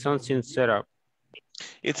 It's something set up.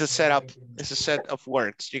 It's a setup. It's a set of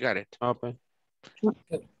words. You got it. Okay.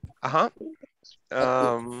 Uh-huh.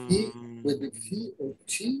 With the he or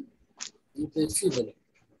she, the female.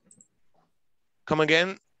 Come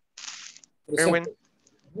again, Erwin.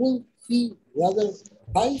 Will he rather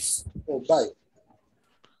buys or buy?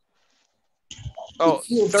 Oh,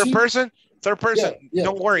 third person? Third person. Yeah,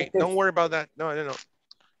 don't worry. Don't worry about that. No.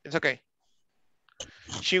 It's okay.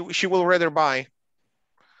 She will rather buy.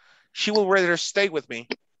 She will rather stay with me.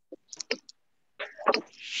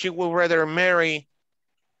 She will rather marry.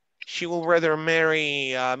 She will rather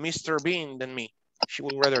marry Mr. Bean than me. She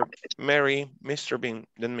will rather marry Mr. Bean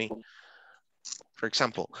than me, for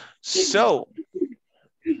example. So,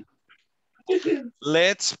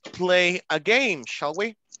 let's play a game, shall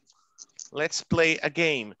we? Let's play a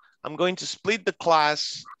game. I'm going to split the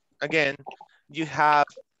class again. You have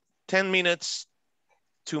 10 minutes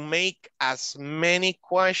to make as many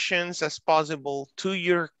questions as possible to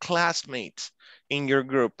your classmates in your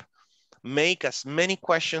group. Make as many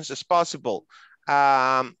questions as possible.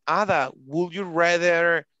 Ada, would you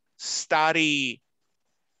rather study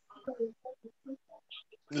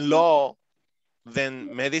law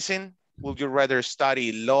than medicine? Would you rather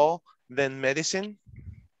study law than medicine?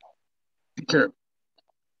 Sure.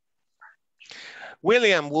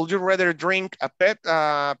 William, would you rather drink a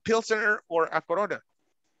Pilsner or a Corona?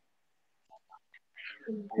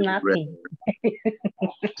 Nothing.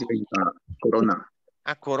 Corona.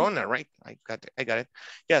 A Corona, right? I got it.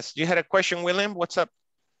 Yes, you had a question, William. What's up?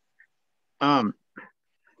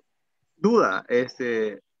 Duda,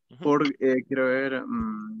 quiero ver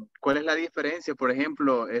cuál es la diferencia. Por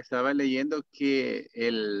ejemplo, estaba leyendo que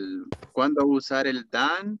cuando usar el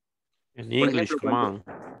dan. En English, come on.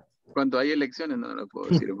 Cuando hay elecciones, no lo puedo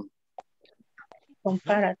decir.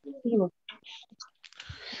 Comparativo.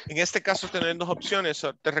 En este caso, tener dos opciones.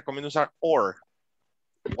 Te recomiendo usar or.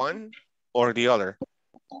 One or the other.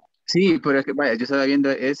 Sí, pero es que, vaya, yo estaba viendo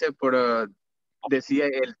ese por decía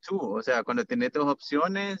el to, o sea, cuando tenés dos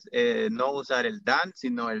opciones, no usar el than,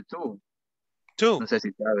 sino el to. To. No sé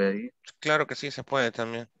si sabe ahí. Claro que sí, se puede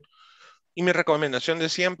también. Y mi recomendación de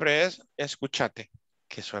siempre es, escúchate,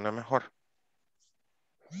 que suena mejor.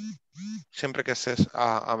 Siempre que estés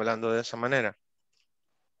hablando de esa manera.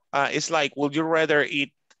 It's like, would you rather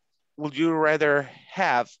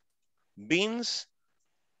have beans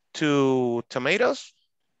to tomatoes?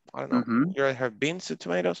 I don't know. Would you rather have beans to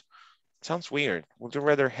tomatoes? Sounds weird. Would you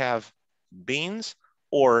rather have beans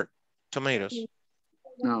or tomatoes?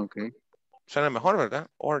 Ah, okay. Suena mejor, ¿verdad?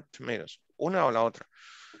 Or tomatoes. Una o la otra.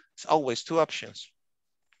 It's always two options.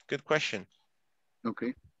 Good question.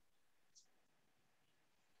 Okay.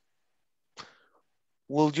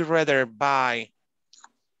 Would you rather buy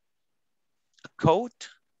a coat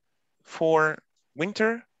for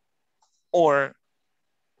winter or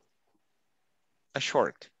a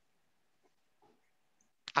short?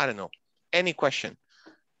 I don't know. Any question.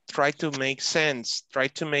 Try to make sense. Try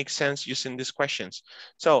to make sense using these questions.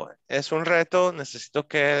 So, es un reto. Necesito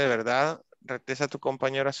que de verdad retes a tu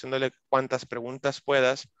compañero haciéndole cuantas preguntas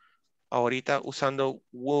puedas ahorita usando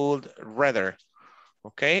would rather,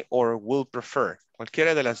 ¿ok? Or would prefer.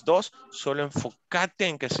 Cualquiera de las dos, solo enfócate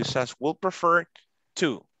en que si usas would prefer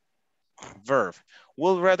to, verb.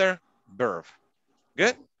 Would rather, verb.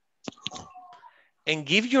 Good? And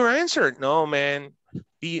give your answer. No, man.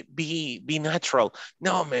 Be natural.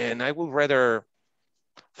 No, man, I would rather,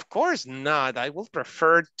 of course not. I would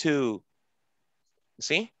prefer to.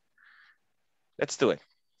 See? Let's do it.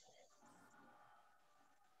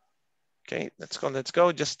 Okay, let's go, let's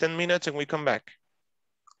go. Just 10 minutes and we come back.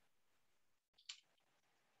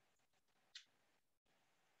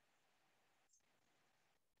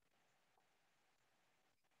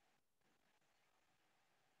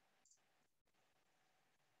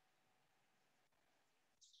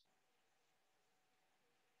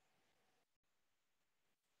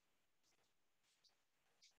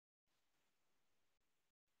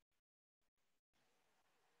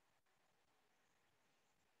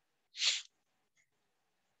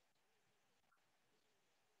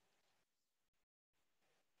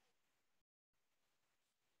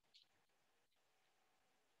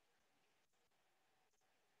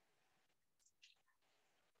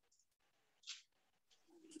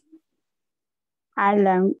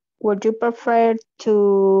 Alan, would you prefer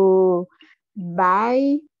to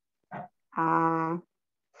buy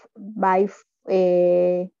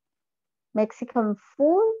Mexican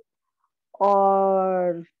food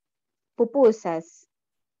or pupusas?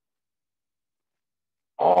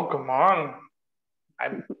 Oh, come on.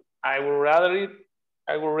 I would rather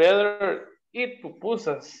eat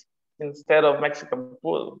pupusas instead of Mexican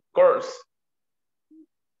food, of course.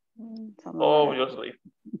 Obviously.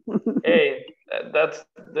 Hey, that's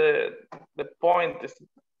the point is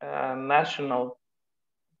national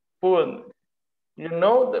food. You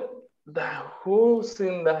know the who's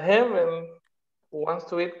in the heaven who wants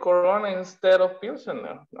to eat Corona instead of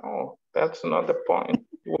Pilsener? No, that's not the point.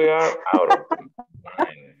 We are out of the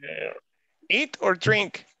mind here. Eat or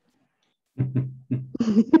drink?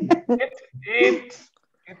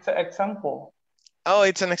 It's an example. Oh,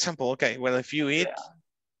 it's an example. Okay, well, if you eat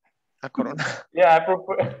a Corona. Yeah,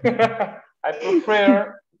 I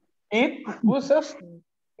prefer eat pupusas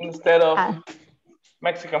instead of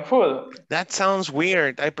Mexican food. That sounds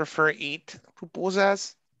weird. I prefer eat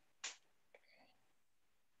pupusas.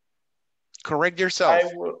 Correct yourself.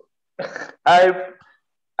 I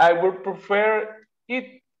would prefer to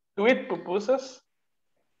eat pupusas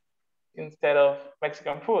instead of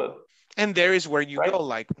Mexican food. And there is where you go,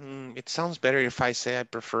 like, it sounds better if I say I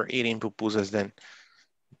prefer eating pupusas than,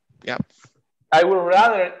 yeah. I would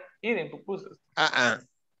rather eating pupusas.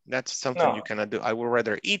 That's something you cannot do. I would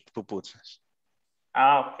rather eat pupusas.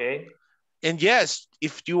 Okay. And yes,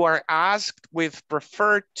 if you are asked with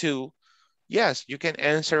prefer to, yes, you can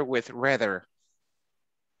answer with rather.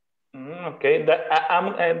 Okay,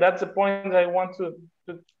 that's the point I want to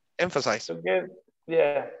emphasize. To get,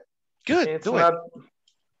 yeah. Good, it's do not, it.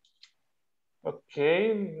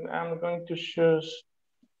 Okay, I'm going to choose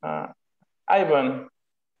Ivan.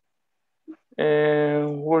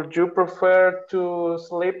 Would you prefer to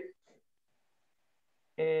sleep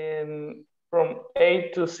from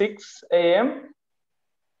 8 to 6 a.m.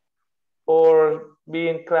 or be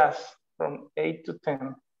in class from 8 to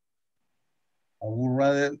 10? I would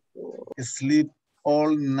rather sleep all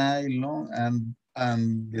night long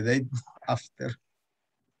and the day after.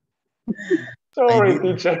 Sorry,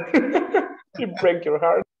 teacher. You break your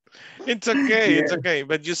heart. It's okay, it's okay.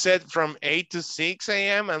 But you said from 8 to 6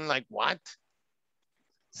 a.m. I'm like, what?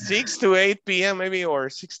 6 to 8 p.m. maybe, or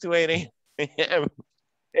 6 to 8 a.m. a.m.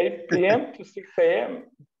 8 p.m. to 6 a.m.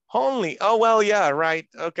 Only. Oh, well, yeah, right.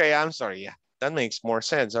 Okay, I'm sorry. Yeah, that makes more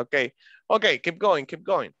sense. Okay. Okay, keep going, keep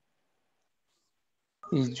going.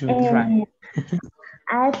 Is you drive?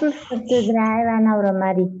 I prefer to drive an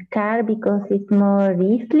automatic car because it's more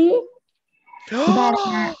easy. But,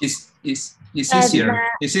 It's easier.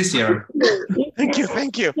 It's easier. Thank you,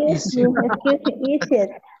 thank you. Excuse me,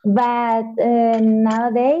 easier. But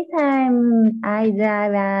nowadays I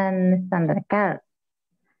drive an standard car.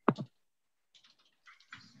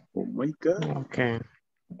 Oh my God. Okay.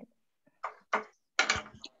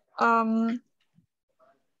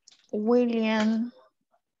 William,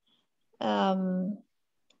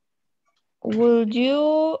 would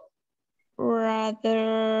you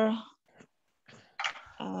rather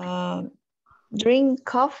drink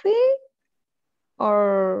coffee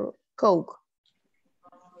or Coke?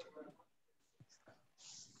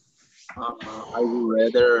 I would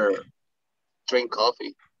rather drink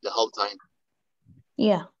coffee the whole time.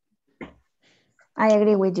 Yeah, I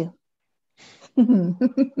agree with you.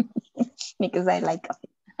 Because I like coffee.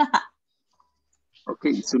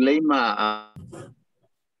 Okay, Suleima.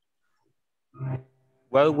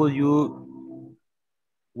 Well, would you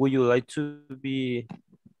like to be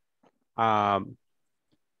a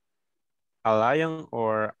lion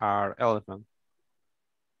or an elephant?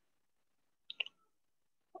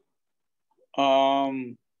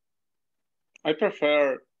 I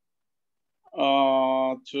prefer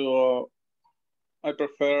I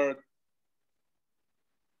prefer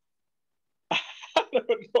I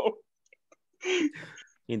don't know.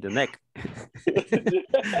 In the neck.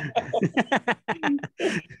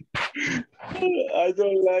 I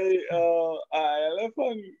don't like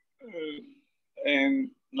elephant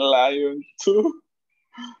and lion too.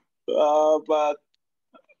 But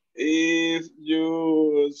if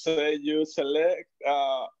you say you select,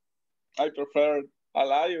 I prefer a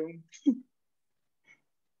lion.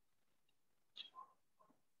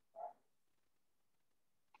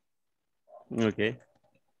 Okay.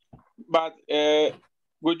 But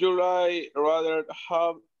would you rather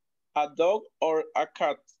have a dog or a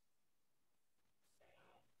cat?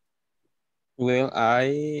 Well,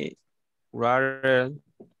 I rather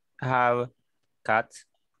have cats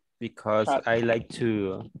because I like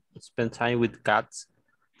to spend time with cats.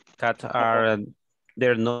 Cats are,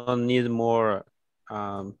 they don't need more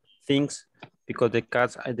things because the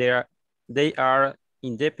cats, they are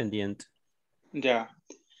independent. Yeah.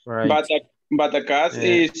 Right. But the cat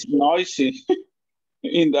is noisy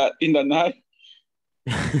in the night.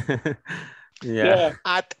 Yeah.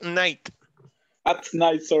 At night. At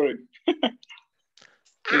night, sorry.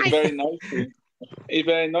 It's very noisy. It's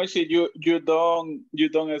very noisy. You don't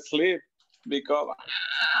sleep because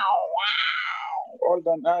all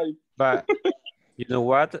the night. But you know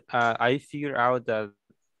what? I figured out that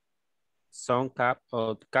some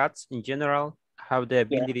cats in general have the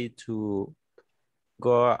ability to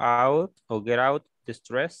go out or get out the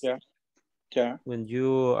stress. Yeah. When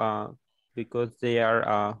you because they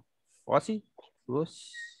are fuzzy.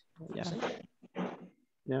 Yeah.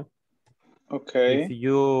 Yeah. Okay. If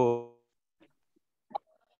you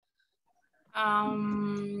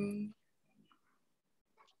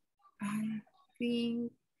I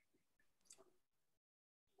think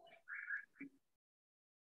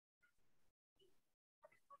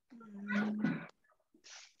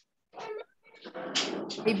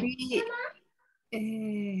maybe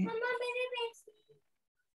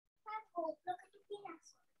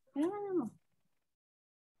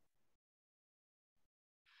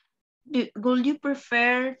Would you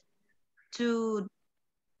prefer to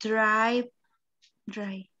ride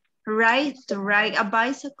a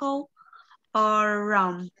bicycle or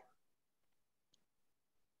run?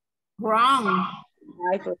 Wrong.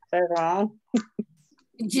 I prefer wrong.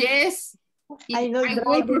 Yes, I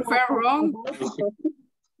would prefer wrong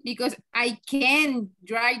because I can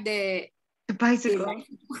drive the bicycle.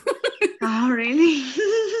 Oh, really?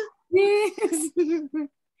 Yes.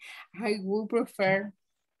 I would prefer.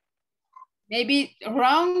 Maybe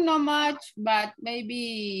wrong, not much, but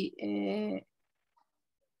maybe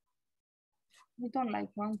I don't like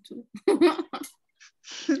wrong too.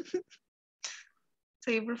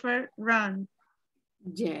 So you prefer run?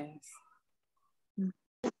 Yes.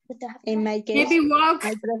 In my case, maybe walk.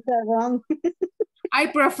 I prefer wrong. I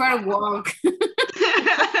prefer walk.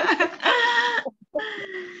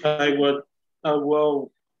 I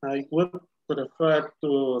would prefer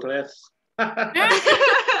to rest. This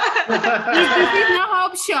is no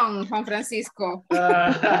option, Juan Francisco.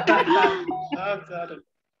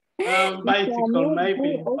 Bicycle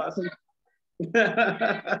maybe.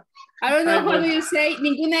 I don't know how do you say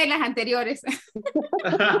ninguna de las anteriores.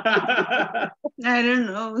 I don't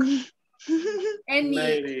know.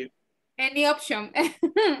 Any option.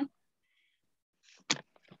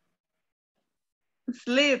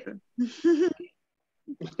 Sleep.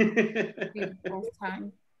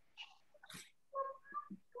 Time.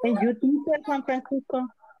 And you teacher, Juan Francisco?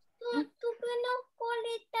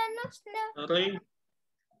 Sorry?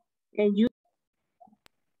 And you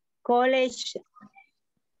college?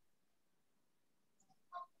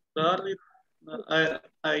 Sorry,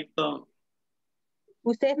 I don't.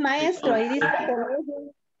 Usted es maestro, ahí dice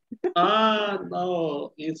colegio.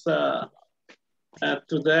 No, it's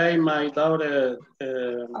today my daughter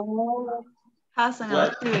has an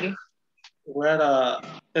activity. Where a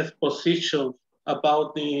exposition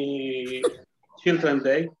about the Children's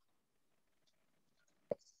Day.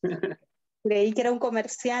 Creí que era un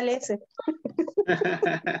comercial ese.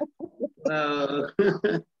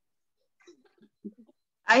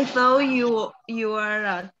 I thought you are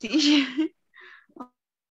a teacher.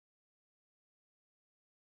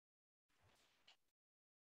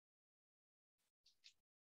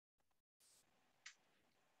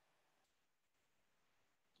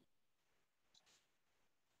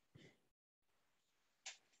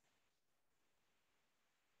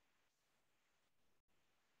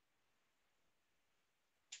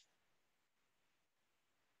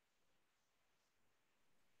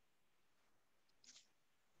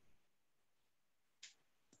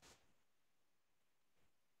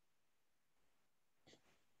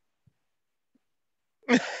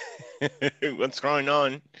 What's going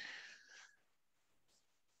on?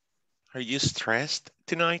 Are you stressed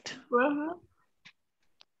tonight?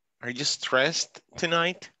 Are you stressed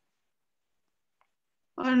tonight?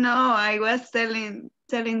 Oh no, I was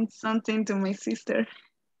telling something to my sister.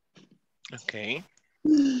 Okay.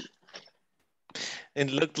 It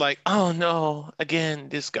looked like, oh no, again,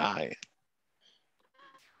 this guy.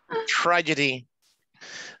 Tragedy.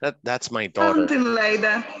 That's my daughter. Something like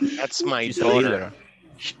that. That's my daughter.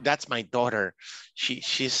 That's my daughter.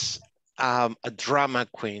 She's a drama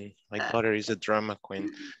queen. My daughter is a drama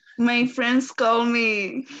queen. My friends call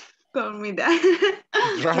me that.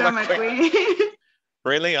 Drama queen.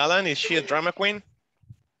 Really, Alan? Is she a drama queen?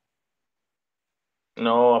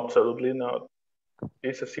 No, absolutely not.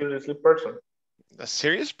 She's a serious person. A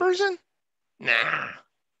serious person? Nah.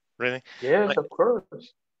 Really? Yes, of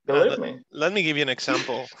course. Believe me. Let me give you an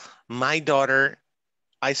example. My daughter,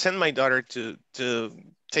 I sent my daughter to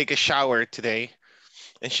take a shower today,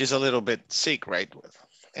 and she's a little bit sick, right?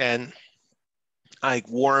 And I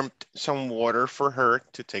warmed some water for her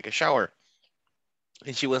to take a shower.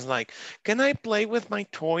 And she was like, can I play with my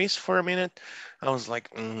toys for a minute? I was like,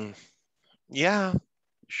 yeah,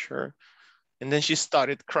 sure. And then she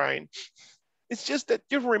started crying. It's just that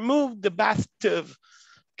you removed the bathtub.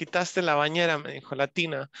 Quitaste la bañera, me dijo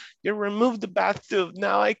Latina. You removed the bathtub.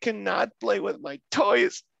 Now I cannot play with my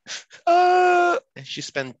toys. And she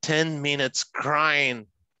spent 10 minutes crying.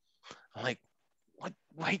 I'm like, what?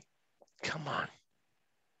 Wait, come on.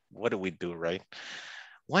 What do we do, right?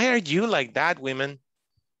 Why are you like that, women?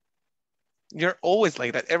 You're always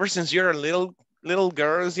like that. Ever since you're little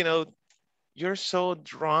girls, you know, you're so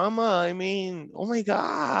drama. I mean, oh my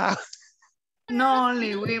God. Not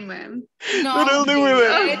only women. Not only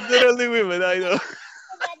women. Not only women, I know.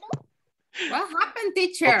 What happened,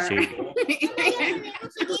 teacher?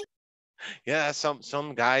 Yeah,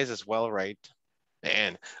 some guys as well, right?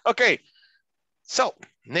 Man. Okay. So,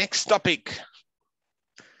 next topic.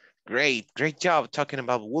 Great job talking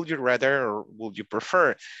about would you rather or would you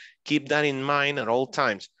prefer. Keep that in mind at all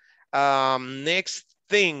times. Next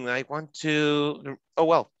thing I want to, oh,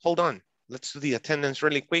 well, hold on. Let's do the attendance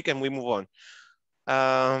really quick and we move on.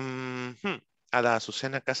 Ada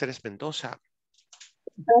Azucena Cáceres Mendoza.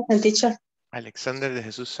 Present, teacher. Alexander de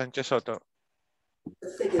Jesús Sánchez Soto.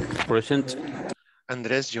 Present.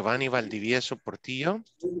 Andrés Giovanni Valdivieso Portillo.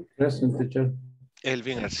 Present, teacher.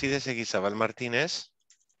 Elvin Arcides Eguizabal Martínez.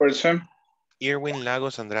 Present. Irwin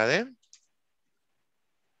Lagos Andrade.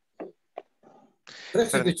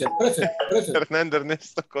 Present, teacher. Present. Fernando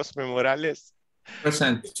Ernesto Cosme Morales.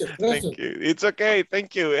 Present. Thank you. It's okay.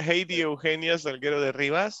 Thank you. Heidi Eugenia Salguero de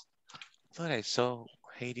Rivas. I thought I saw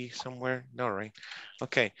Heidi somewhere. No, right?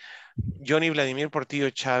 Okay. Johnny Vladimir Portillo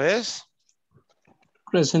Chávez.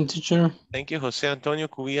 Present, teacher. Thank you. Jose Antonio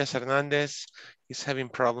Cubillas Hernandez. He's having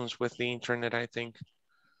problems with the internet, I think.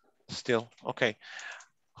 Still. Okay.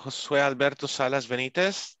 Josué Alberto Salas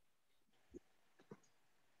Benítez.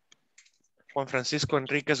 Juan Francisco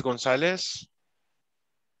Enríquez González.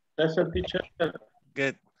 Present, teacher.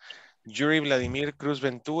 Good. Yuri Vladimir Cruz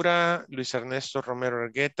Ventura, Luis Ernesto Romero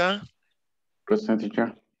Argueta. Present,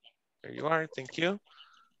 teacher. There you are, thank you.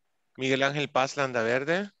 Miguel Ángel Paz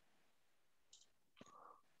Landaverde.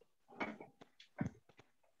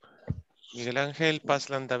 Miguel Ángel Paz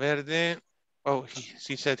Landaverde. Oh,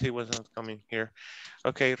 he said he was not coming here.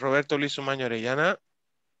 Okay, Roberto Luis Umaño Orellana.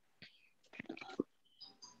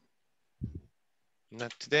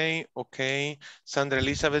 Not today, okay. Sandra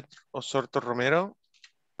Elizabeth Osorto Romero.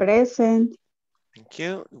 Present. Thank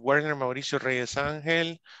you. Werner Mauricio Reyes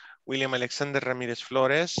Ángel. William Alexander Ramírez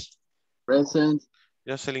Flores. Present.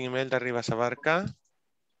 Jocelyn Imelda Rivas Abarca.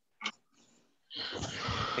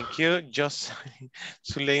 Thank you.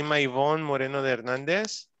 Zuleima Ivonne Moreno de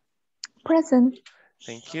Hernández. Present.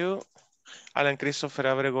 Thank you. Alan Christopher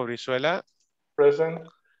Abrego Brizuela. Present.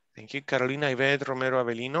 Thank you. Carolina Ivette Romero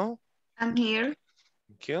Avelino. I'm here.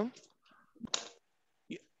 Thank you.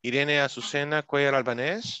 Irene Azucena Cuellar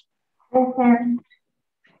Albanés. Present.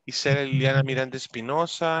 Isela Liliana Miranda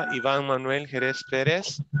Espinosa. Iván Manuel Jerez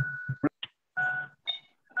Pérez.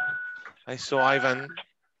 I saw Ivan.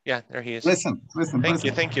 Yeah, there he is. Present.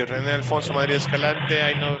 Thank you. René Alfonso Madrid Escalante.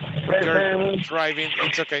 I know you're driving.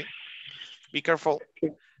 It's okay. Be careful.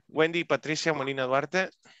 Wendy Patricia Molina Duarte.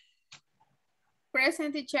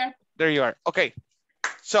 Present, teacher. There you are. Okay.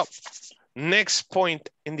 So, next point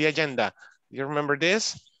in the agenda. Do you remember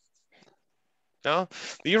this? No?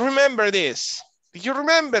 Do you remember this? Do you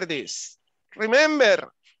remember this?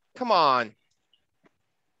 Remember. Come on.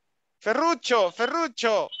 Ferruccio.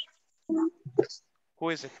 Who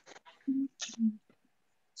is it?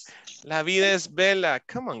 La vida es bella.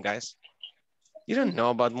 Come on, guys. You don't know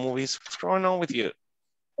about movies. What's going on with you?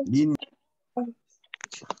 Did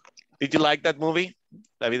you like that movie?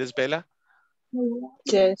 La vida es bella?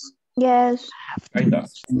 Yes. Yes.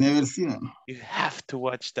 Never seen it. You have to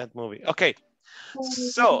watch that movie. Okay.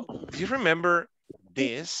 So, do you remember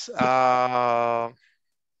this?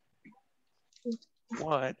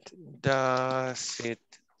 What does it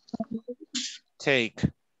take?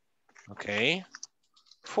 Okay.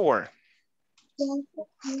 For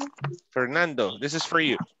Fernando, this is for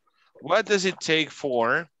you. What does it take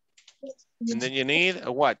for? And then you need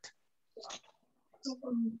a what?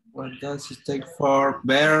 What does it take for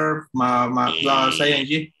verb plus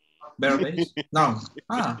ing? Verb base? No.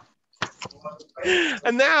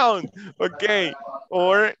 A noun. Okay.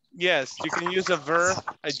 Or yes, you can use a verb,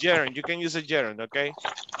 a gerund. You can use a gerund, okay?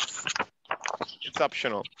 It's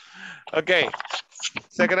optional. Okay.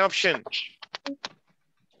 Second option.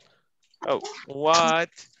 Oh, what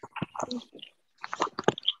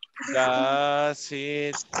does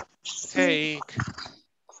it take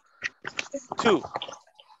to?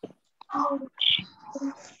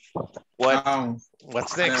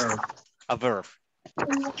 What's next? Verb. A verb.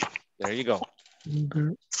 There you go.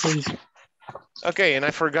 Okay, and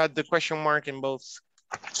I forgot the question mark in both.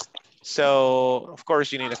 So, of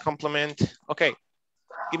course, you need a complement. Okay,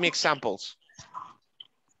 give me examples.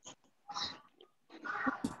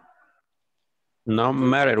 No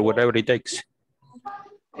matter, whatever it takes.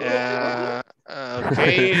 Okay.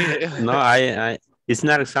 No, it's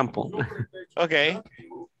not example. Okay.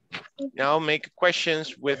 Now make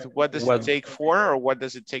questions with what does it take for or what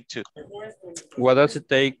does it take to? What does it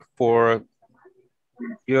take for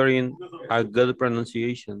hearing a good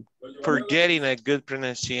pronunciation? For getting a good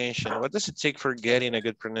pronunciation. What does it take for getting a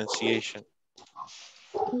good pronunciation?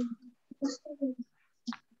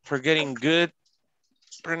 For getting good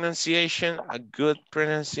pronunciation, a good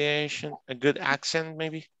accent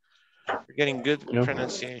maybe? For getting good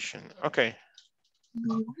pronunciation. Okay.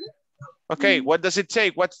 Okay, what does it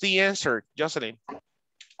take? What's the answer, Jocelyn?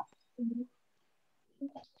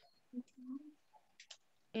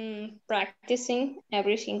 Practicing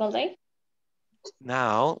every single day.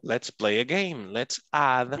 Now, let's play a game. Let's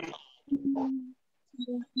add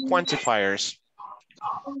quantifiers.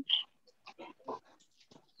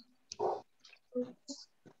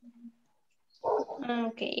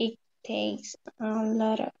 Okay, it takes a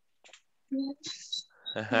lot of...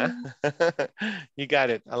 You got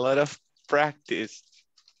it, a lot of practice.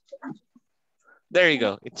 There you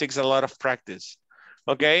go, it takes a lot of practice.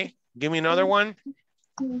 Okay, give me another one.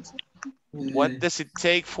 What does it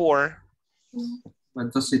take for?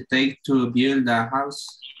 What does it take to build a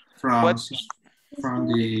house from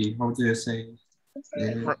the, how do you say?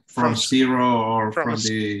 From zero or from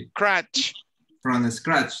the scratch. From the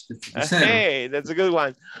scratch. Hey, that's a good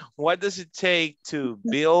one. What does it take to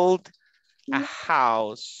build a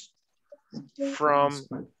house from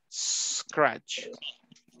scratch?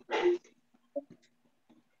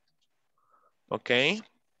 Okay.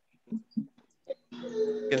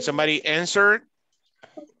 Can somebody answer?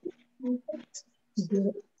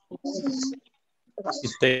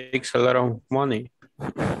 It takes a lot of money.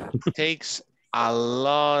 Takes a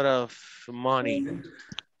lot of money.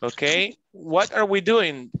 Okay, what are we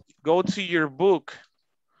doing? Go to your book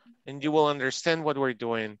and you will understand what we're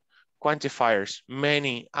doing. Quantifiers,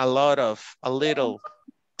 many, a lot of, a little.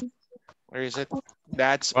 Where is it?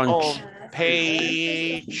 That's on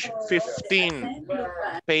page 15.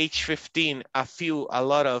 Page 15, a few, a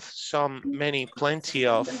lot of, some, many, plenty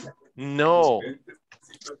of. No,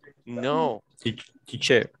 no.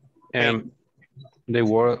 Teacher, the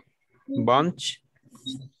word bunch,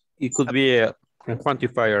 it could be a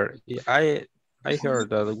quantifier. I heard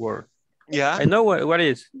that word. Yeah. I know what it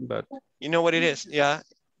is, but you know what it is? Yeah.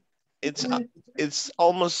 It's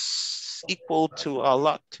almost equal to a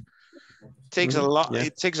lot. It takes a lot. Yeah.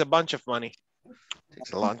 It takes a bunch of money. It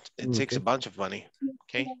takes a lot. It takes a bunch of money.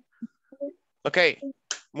 Okay. Okay.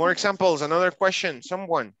 More examples. Another question.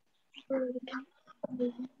 Someone.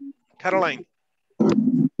 Caroline.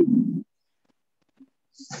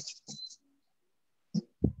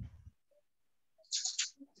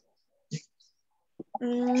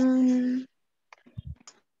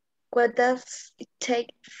 What does it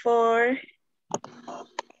take for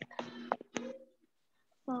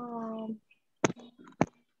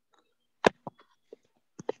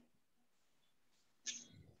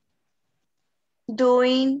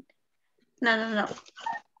doing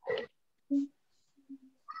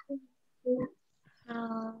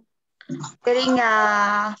getting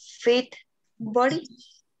a fit body?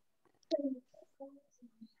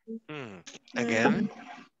 Again?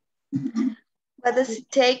 What does it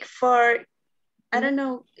take for, I don't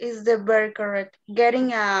know, is the verb correct?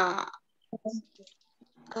 Getting a,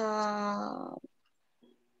 or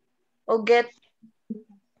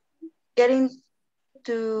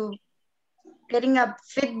getting a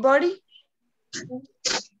fit body?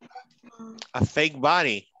 A fake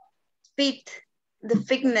body. Fit, the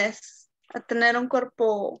fitness, a tener un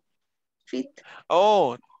cuerpo fit.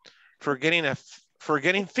 Oh, for getting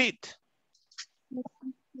fit.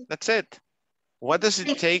 That's it. What does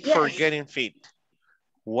it take for getting fit?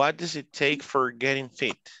 What does it take for getting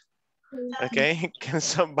fit? Okay, can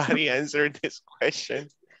somebody answer this question?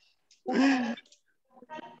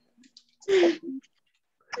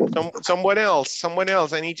 Someone else.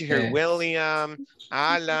 I need to hear William,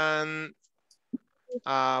 Alan,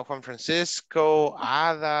 Juan Francisco,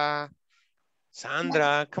 Ada,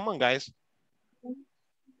 Sandra. Come on, guys.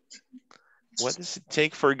 What does it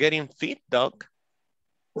take for getting fit, Doc?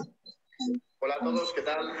 Hola a todos, ¿qué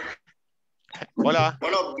tal? Hola.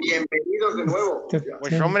 Bueno, bienvenidos de nuevo.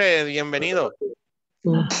 Pues hombre, bienvenido.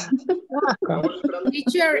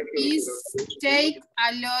 Teacher, is take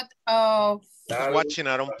a lot of... He's watching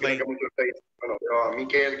Aaron play. Bueno, pero a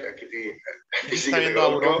Miquel, aquí sí. Está viendo a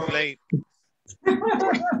Aaron play.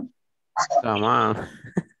 Come on.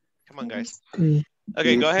 Come on, guys.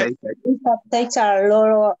 Okay, go ahead. It takes a lot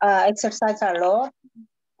of exercise a lot.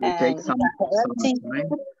 It takes some time.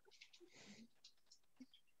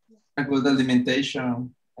 A good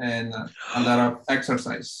alimentation and a lot of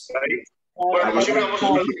exercise. Bueno, como siempre vamos a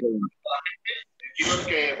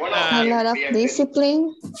a lot of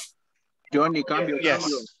discipline. Johnny, cambio.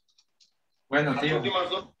 Bueno, tío.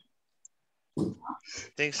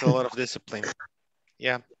 Takes a lot of discipline.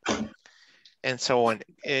 Yeah. And so on.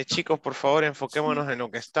 Chicos, por favor, enfoquémonos en lo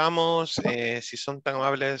que estamos. Si son tan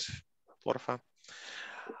amables, porfa.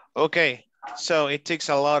 Okay. So it takes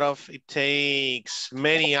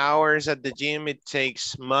many hours at the gym. It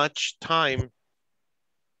takes much time.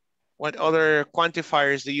 What other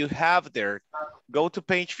quantifiers do you have there? Go to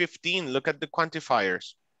page 15. Look at the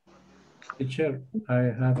quantifiers. Teacher,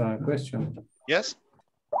 I have a question. Yes?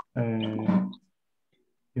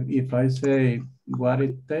 If I say what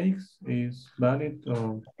it takes is valid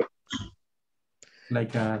or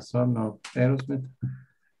like a song of Aerosmith?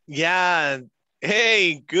 Yeah.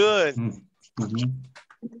 Hey, good. Mm-hmm.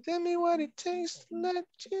 Tell me what it takes to let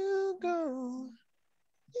you go.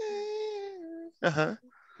 Yeah. Uh-huh.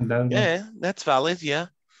 Yeah, that's valid. Yeah.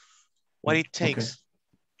 What it takes. Okay.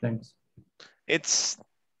 Thanks. It's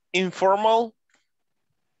informal.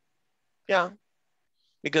 Yeah.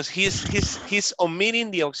 Because he's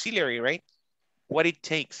omitting the auxiliary, right? What it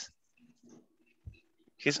takes.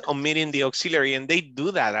 He's omitting the auxiliary, and they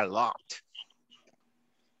do that a lot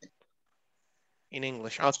in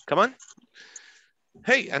English. Oh, come on.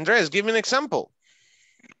 Hey, Andres, give me an example.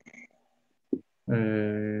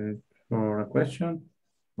 For a question?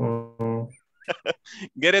 Or...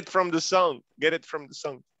 Get it from the song. Get it from the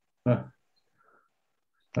song. Tell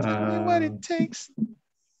me what it takes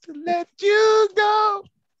to let you go.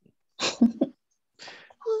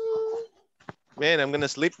 Man, I'm gonna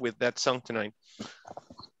sleep with that song tonight.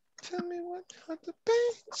 Tell me how the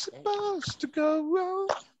bank's supposed to go wrong.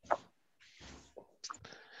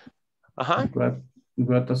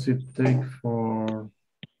 What does it take for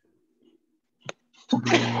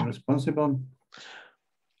being responsible?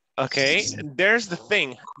 Okay, there's the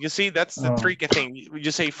thing. You see, that's the tricky thing.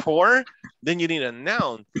 You say for, then you need a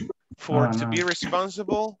noun. For to be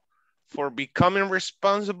responsible, for becoming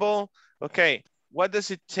responsible. Okay, what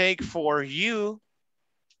does it take for you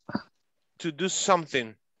to do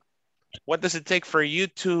something? What does it take for you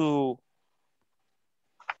to...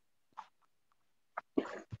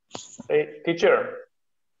 Hey, teacher,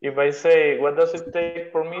 if I say, what does it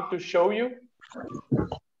take for me to show you?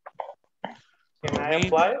 Can I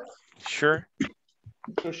apply it? Sure.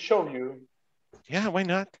 To show you. Yeah, why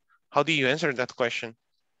not? How do you answer that question?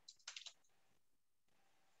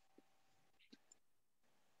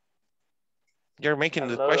 You're making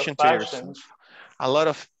the question to yourself. A lot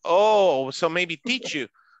of, oh, so maybe teach you.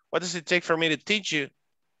 What does it take for me to teach you?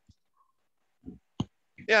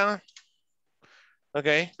 Yeah.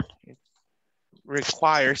 Okay. It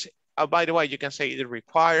requires, by the way, you can say it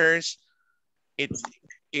requires,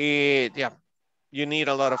 yeah, you need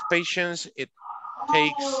a lot of patience. It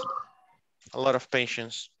takes a lot of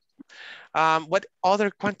patience. What other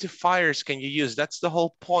quantifiers can you use? That's the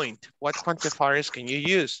whole point. What quantifiers can you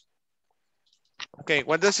use? Okay,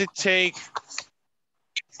 what does it take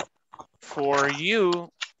for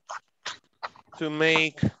you to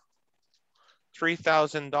make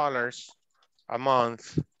 $3,000 a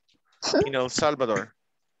month in El Salvador?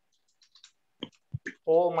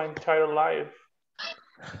 All my entire life.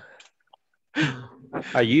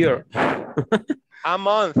 A year. A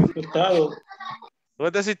month.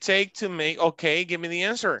 What does it take to make, okay, give me the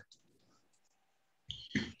answer.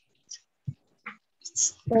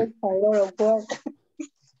 Takes a lot of work.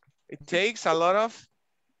 It takes a lot of?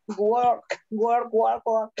 Work.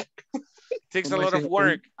 It takes a lot of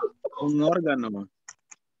work. Un órgano.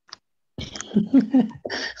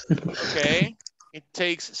 Okay, it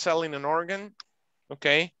takes selling an organ.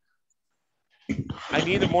 Okay. I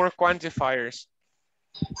need more quantifiers.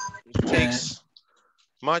 It takes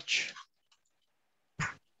much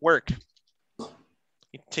work.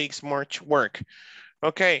 It takes much work.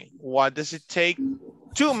 Okay, what does it take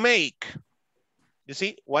to make? You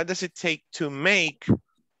see, what does it take to make?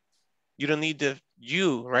 You don't need the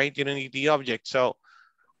you, right? You don't need the object. So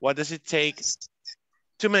what does it take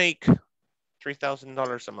to make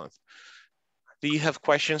 $3,000 a month? Do you have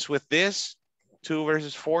questions with this? 2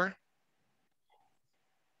 versus 4?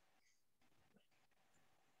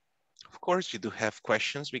 Of course you do have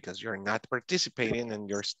questions because you're not participating and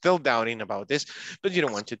you're still doubting about this, but you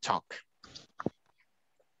don't want to talk.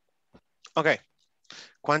 Okay,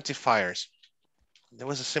 quantifiers. There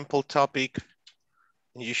was a simple topic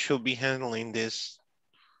and you should be handling this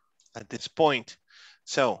at this point.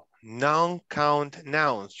 So non-count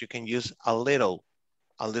nouns, you can use a little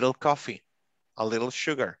coffee, a little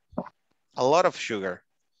sugar, a lot of sugar,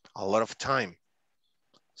 a lot of time,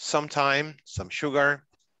 some time, some sugar,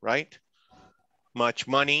 right? Much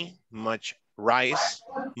money, much rice,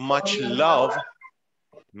 much love,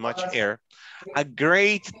 much air, a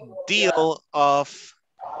great deal of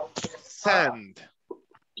sand.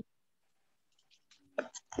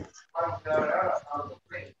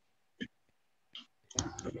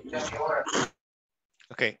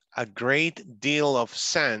 Okay, a great deal of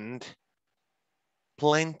sand,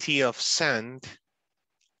 plenty of sand,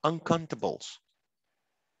 uncountables.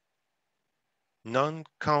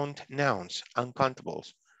 Non-count nouns,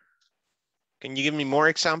 uncountables. Can you give me more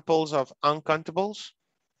examples of uncountables?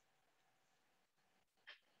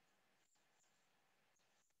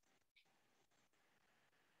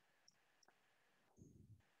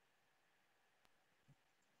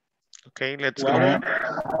 Okay, let's go.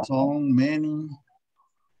 So many.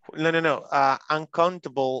 No.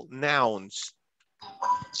 Uncountable nouns.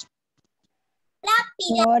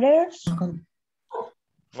 Water.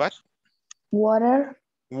 What? Water.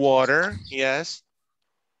 Water, yes.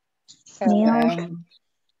 Milk.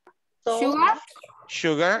 Sugar.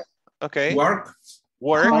 Sugar, okay. Work.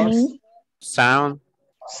 Honey. Sound.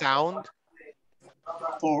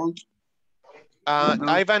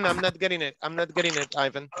 Ivan, I'm not getting it.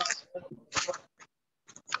 Ivan.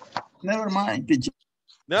 Never mind.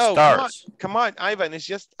 No, Stars. come on, Ivan. It's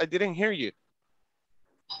just, I didn't hear you.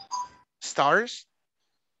 Stars?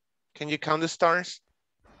 Can you count the stars?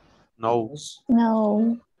 No.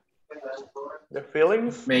 No. The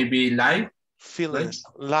feelings? Maybe life. Feelings,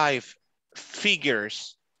 life,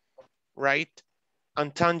 figures, right?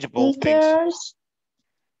 Untangible things. Sneakers.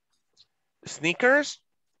 Sneakers?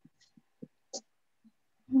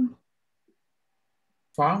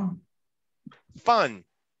 Fun. Fun.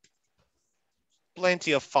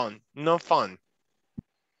 Plenty of fun. No fun.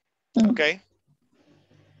 Okay.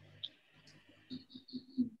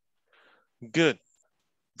 Good.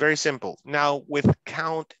 Very simple. Now with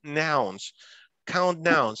count nouns. Count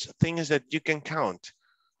nouns, things that you can count.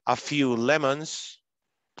 A few lemons,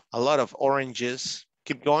 a lot of oranges.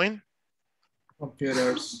 Keep going.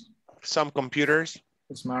 Computers. Some computers.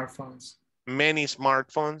 Smartphones. Many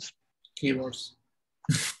smartphones. Keyboards.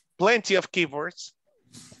 Plenty of keyboards.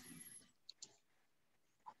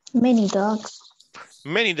 Many dogs.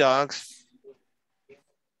 Many dogs.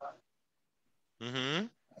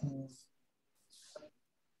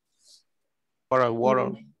 Bottled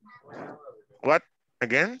water. What?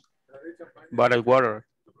 Again? Bottled water.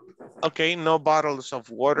 Okay, no bottles of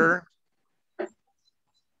water.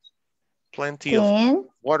 Plenty of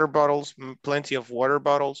water bottles. Plenty of water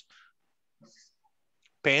bottles.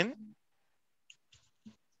 Pen?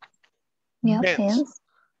 Yeah, pens.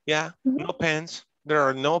 Yeah, no pens. There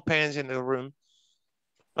are no pens in the room.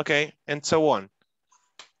 Okay, and so on.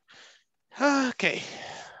 Okay.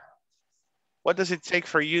 What does it take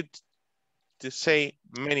for you to say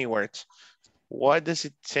many words? What does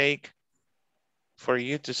it take for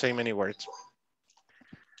you to say many words?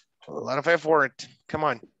 A lot of effort. Come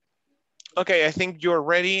on. Okay, I think you're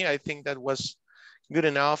ready. I think that was good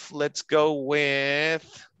enough. Let's go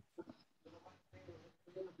with...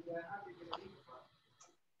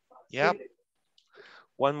 Yep.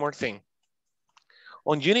 One more thing.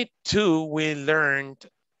 On Unit 2, we learned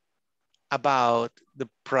about the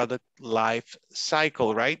product life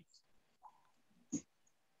cycle, right?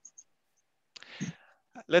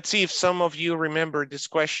 Let's see if some of you remember these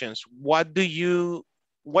questions. What do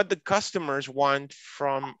customers want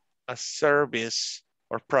from a service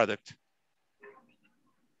or product?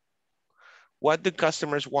 What do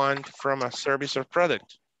customers want from a service or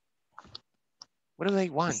product? What do they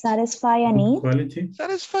want? Satisfy a need. Quality.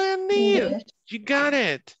 Satisfy a need. Yes. You got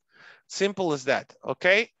it. Simple as that,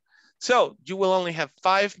 okay? So you will only have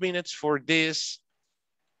 5 minutes for this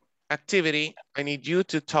activity. I need you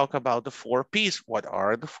to talk about the 4 Ps. What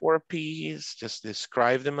are the 4 Ps? Just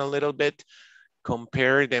describe them a little bit.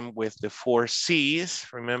 Compare them with the 4 Cs,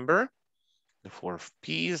 remember? The 4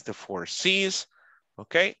 Ps, the 4 Cs,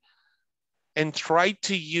 okay? And try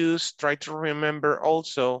to remember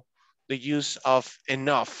also the use of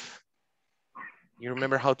enough. You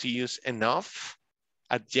remember how to use enough?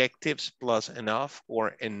 Adjectives plus enough or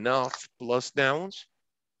enough plus nouns?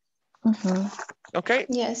 Okay.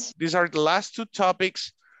 Yes. These are the last 2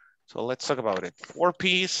 topics. So let's talk about it. 4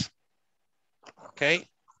 Ps, okay?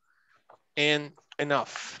 And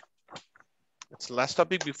enough. That's the last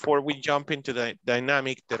topic before we jump into the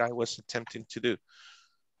dynamic that I was attempting to do.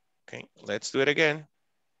 Okay, let's do it again.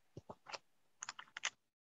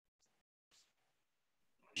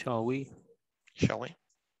 Shall we? Shall we?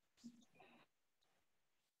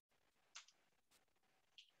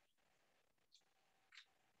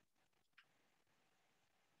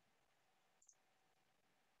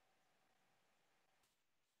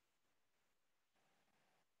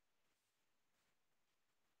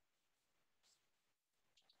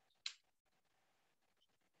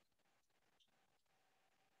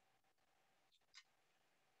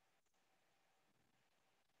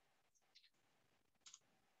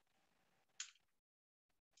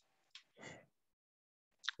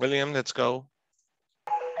 William, let's go.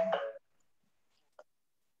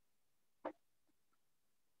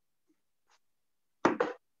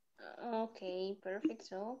 Okay, perfect.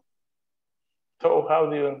 So how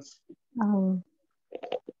do you...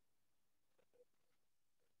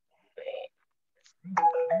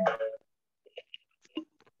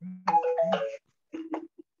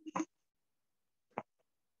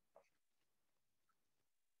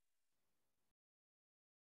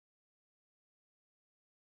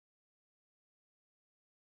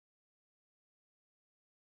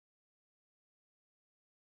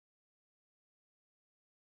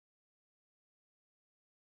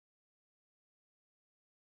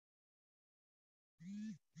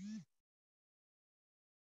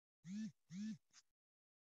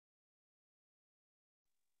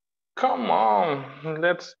 Come on,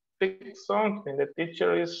 let's pick something. The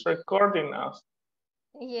teacher is recording us.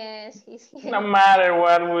 yes, he's here. No matter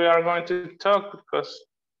what we are going to talk, because...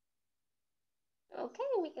 Okay,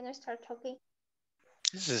 we can start talking.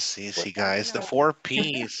 This is easy, guys. The 4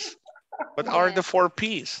 Ps. What are the 4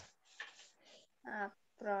 Ps?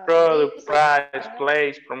 Product, price,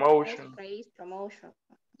 place, promotion. Place, promotion.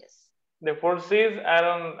 Yes. The 4 Cs, I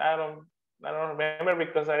don't remember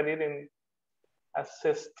because I didn't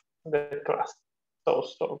assist the class.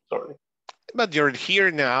 So sorry. But you're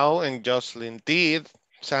here now, and Jocelyn did.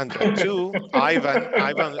 Sandra too.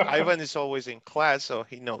 Ivan is always in class, so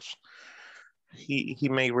he knows. He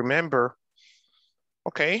may remember.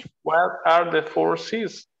 Okay. What are the 4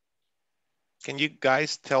 C's? Can you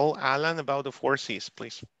guys tell Alan about the 4 C's,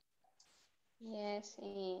 please? Yes.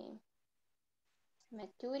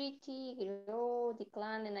 Maturity, grow,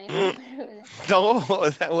 decline, and I remember. No,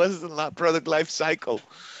 that was the product life cycle.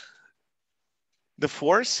 The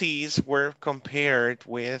 4 C's were compared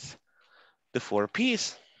with the 4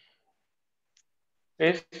 P's.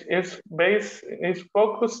 It's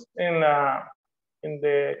focused in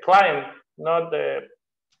the client, not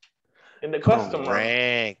in the customer.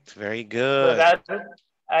 Correct. Very good. But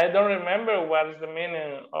I don't remember what is the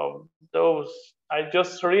meaning of those. I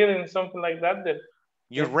just read in something like that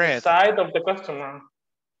you read the side of the customer.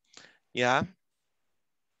 Yeah.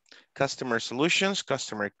 Customer solutions,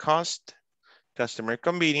 customer cost, customer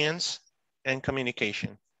convenience, and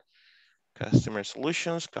communication. Customer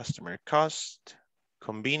solutions, customer cost,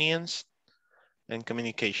 convenience, and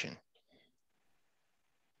communication.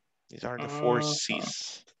 These are the 4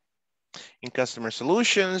 C's. In customer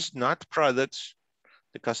solutions, not products,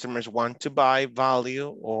 the customers want to buy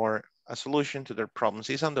value or a solution to their problems.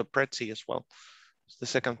 It's on the Prezi as well. It's the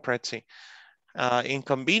second Prezi. In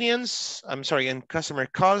customer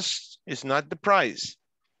cost is not the price.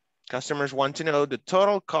 Customers want to know the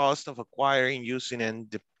total cost of acquiring, using, and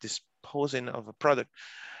disposing of a product,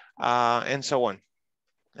 and so on.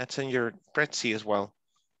 That's in your Prezi as well.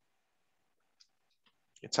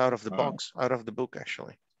 It's out of the box, out of the book,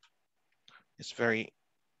 actually. It's very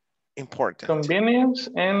important. Convenience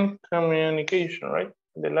and communication, right?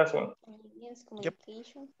 The last one. Convenience,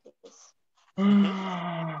 communication.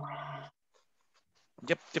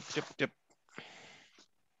 Yep. Yep.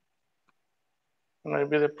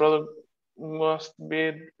 Maybe the product must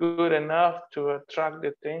be good enough to attract the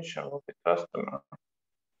attention of the customer.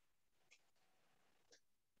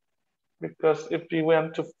 Because if we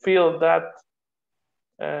want to feel that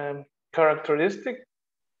characteristic,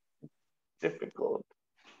 difficult.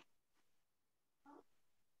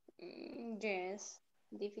 Yes,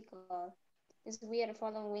 difficult. It's weird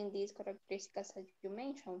following these characteristics as you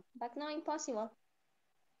mentioned, but not impossible.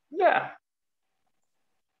 Yeah.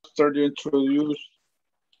 After you introduce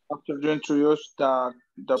the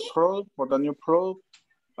product or the new product,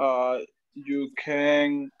 you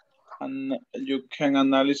can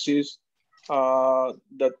analyze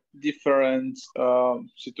the different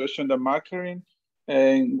situation the marketing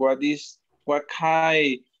and what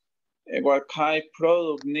kind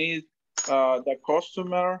product need the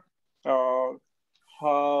customer,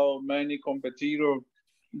 how many competitors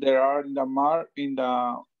there are in the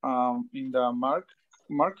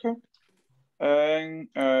market, and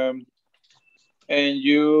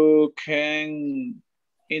you can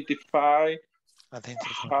identify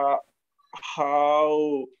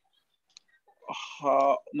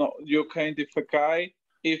you can identify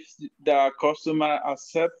if the customer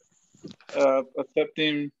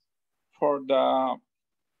accepting for the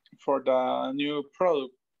new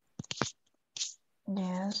product.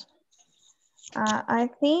 Yes. I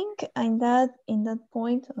think in that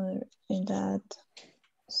point or in that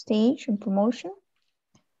stage in promotion,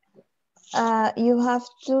 you have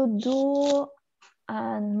to do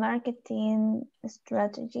a marketing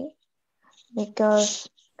strategy because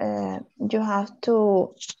you have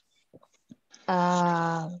to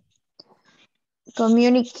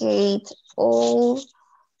communicate all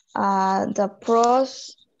the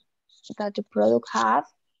pros that the product have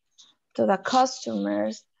to the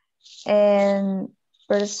customers and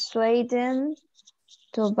persuade them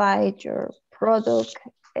to buy your product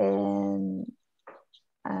and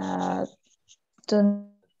to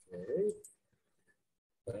Okay.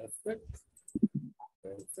 Perfect.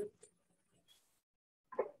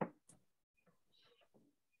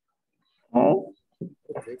 Okay.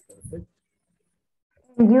 Okay, perfect.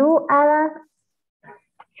 You, Ada?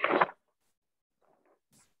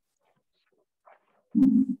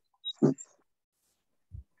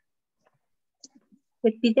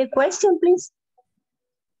 Repeat the question, please.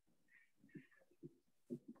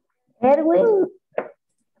 Erwin,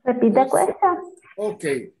 repeat the question.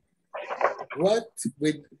 Okay. When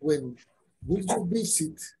would you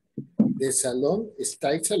visit the style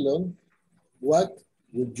salon, what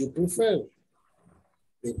would you prefer?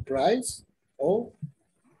 The price or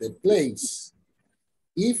the place?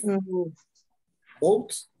 If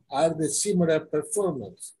both are the similar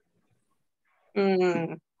performance,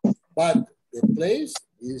 but the place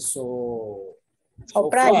is so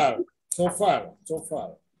far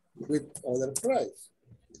with other price.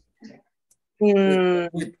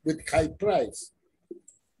 with high price.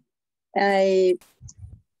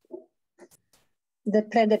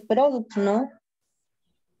 Depende del producto, ¿no?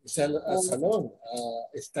 Salón,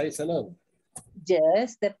 está salón.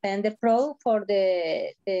 Yes, depende product for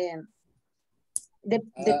the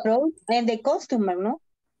product and the customer, no?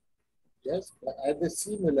 Yes, the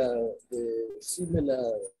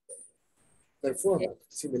similar performance,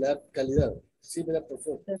 similar calidad, similar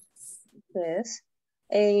performance. Yes.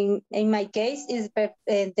 In my case, is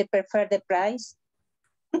the preferred price.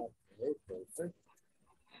 Okay, perfect.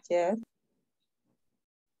 Yes.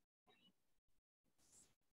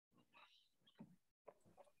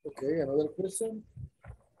 Okay, another question.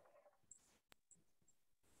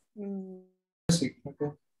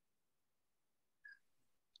 Okay.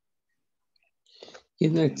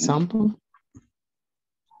 Give an example.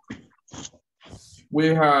 We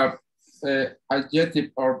have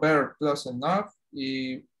adjective or verb plus enough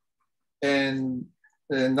and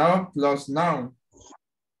enough plus noun.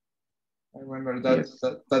 I remember that, yes.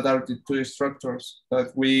 that are the two structures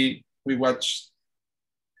that we watched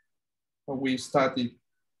or we studied.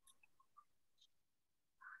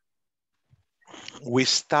 We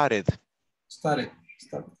started. Started.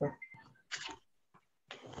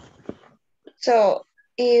 So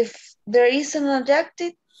if there is an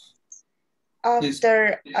adjective,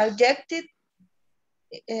 after adjective,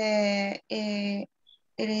 it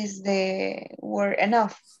is the word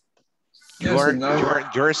enough. You're smart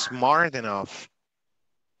enough. You're smart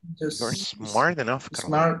enough, Carlos.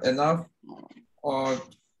 Smart enough. Or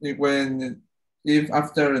if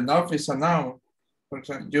after enough is a noun, for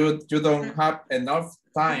example, you don't have enough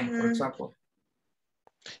time, for example.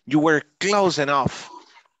 You were close enough.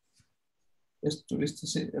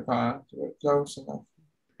 Estuviste close enough.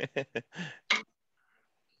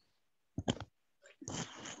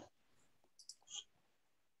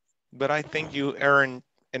 But I think you earn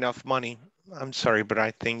enough money. I'm sorry, but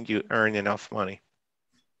I think you earn enough money.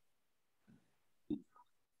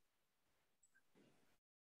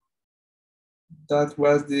 That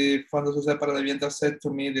was the Fondo Social para la Vivienda said to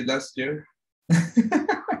me the last year.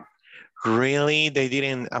 Really? They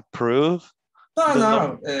didn't approve?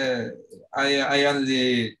 No. I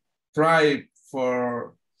only try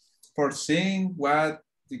for seeing what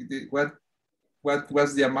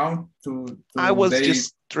was the amount to I was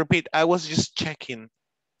just checking.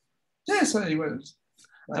 Yes,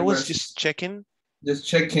 I was just checking. Just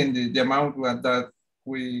checking the amount that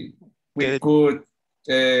we could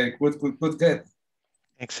get.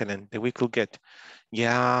 Excellent, that we could get.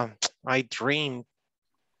 Yeah, I dreamed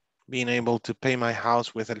being able to pay my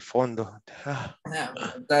house with El Fondo.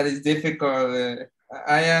 That is difficult.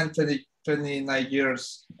 I am 29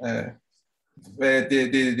 years. The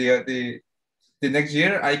next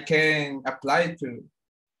year I can apply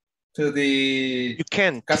to the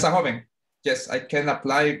Casa Joven. Yes, I can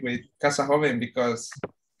apply with Casa Joven because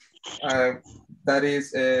that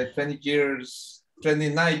is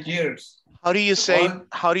 29 years. How do you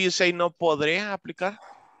say no podré aplicar?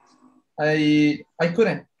 I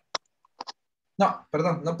couldn't. No,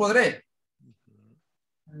 perdón, no podré.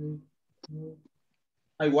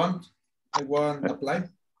 I won't apply.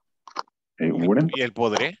 ¿Y el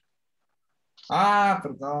podré?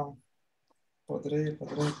 Perdón. Podré.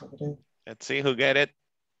 Let's see who get it.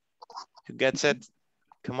 Who gets it?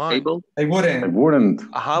 Come on. Able? I wouldn't.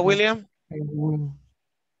 William?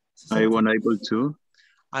 I won't able to.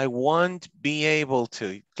 I won't be able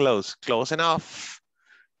to. Close enough.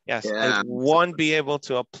 Yes, yeah. I won't be able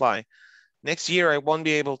to apply. Next year, I won't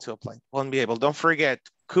be able to apply. Won't be able. Don't forget,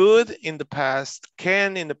 could in the past,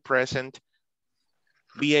 can in the present,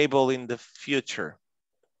 be able in the future.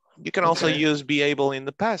 You can also use be able in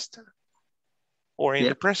the past or in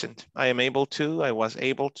the present. I am able to, I was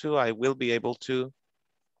able to, I will be able to.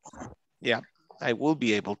 Yeah, I will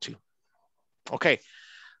be able to. Okay,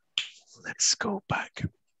 let's go back.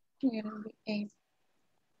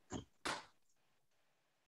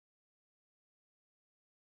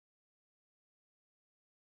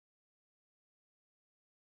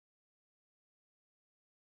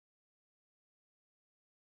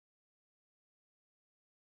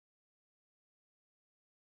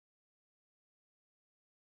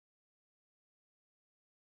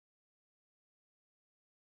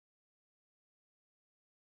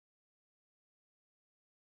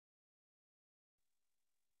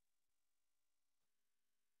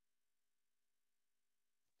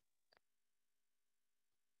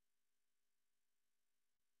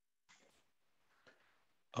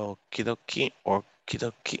 Okie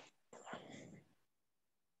dokie.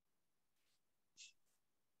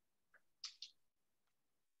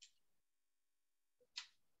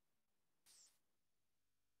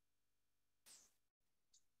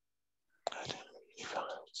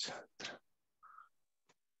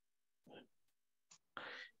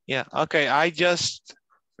 Yeah, okay, I just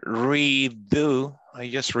redid,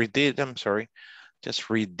 I'm sorry. Just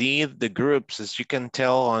redid the groups, as you can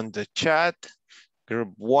tell on the chat.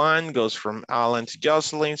 Group 1 goes from Alan to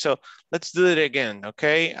Jocelyn. So let's do it again,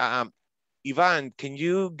 okay? Ivan, can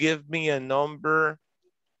you give me a number?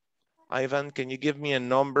 Ivan, can you give me a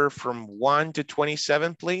number from 1 to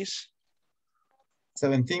 27, please?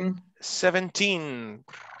 17. 17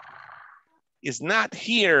 is not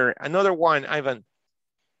here. Another one, Ivan.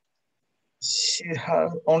 She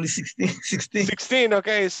has only 16. 16,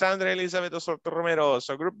 okay. Sandra Elizabeth Osorto Romero.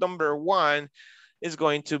 So group number 1 is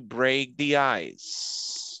going to break the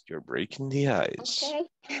ice. You're breaking the ice.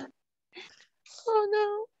 Okay.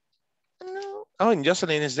 Oh, no. No. Oh, and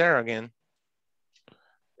Jocelyn is there again.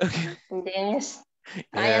 Okay. Yes. Yeah.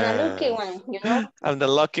 I am a lucky one, you know. I'm the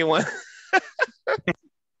lucky one.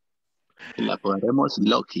 La podremos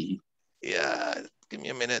lucky. Yeah, give me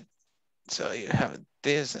a minute. So you have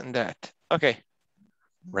this and that. Okay.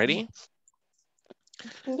 Ready?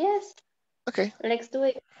 Yes. Okay. Let's do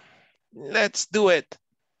it. Let's do it.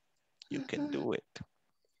 You can do it.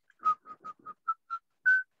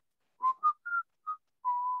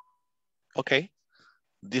 Okay.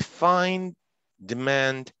 Define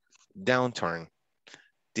demand downturn.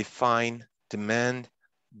 Define demand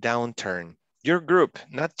downturn. Your group,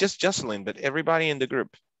 not just Jocelyn, but everybody in the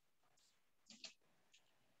group.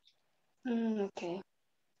 Okay.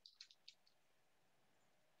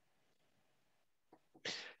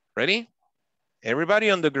 Ready? Everybody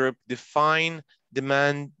on the group, define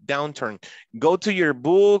demand downturn. Go to your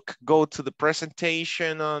book, go to the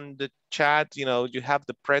presentation on the chat. You know, you have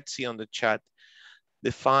the Prezi on the chat.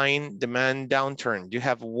 Define demand downturn. You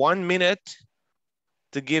have 1 minute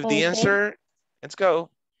to give the answer. Let's go.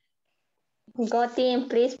 Go team,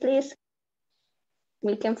 please, please.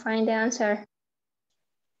 We can find the answer.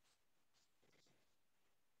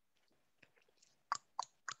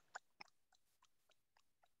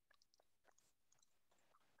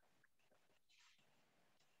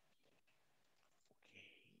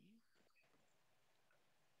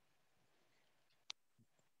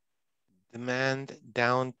 Demand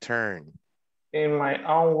downturn. In my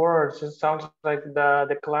own words, it sounds like the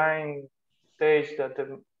decline stage that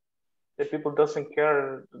the people doesn't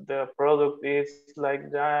care. The product is like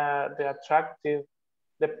the attractive.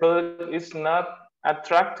 The product is not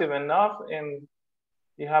attractive enough, and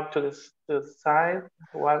you have to decide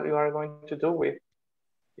what you are going to do with.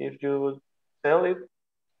 If you sell it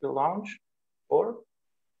to launch or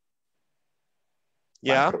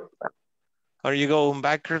yeah, or you go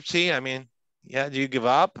bankruptcy. I mean, yeah, do you give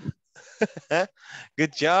up?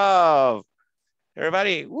 Good job,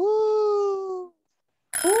 everybody. Woo!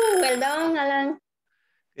 Well done, Alan.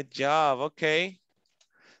 Good job. Okay.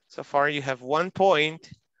 So far you have 1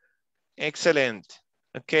 point. Excellent.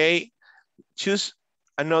 Okay. Choose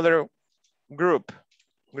another group.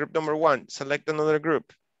 Group number 1. Select another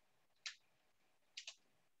group.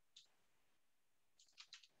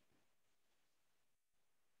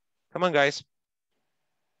 Come on, guys.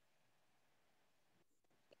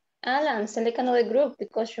 Alan, select another group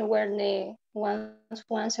because you were the ones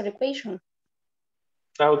who answered the question.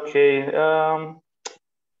 Okay.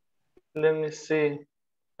 Let me see.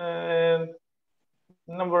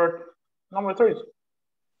 Number 3.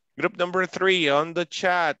 Group number 3 on the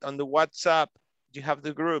chat, on the WhatsApp. You have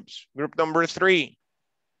the groups. Group number 3.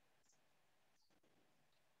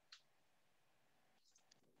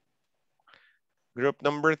 Group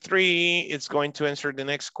number 3 is going to answer the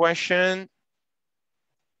next question.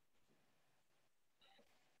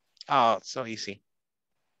 Oh, so easy.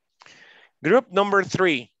 Group number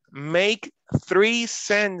 3, make 3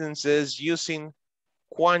 sentences using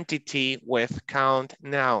quantity with count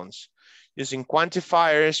nouns. Using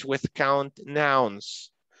quantifiers with count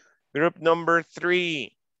nouns. Group number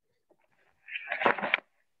 3.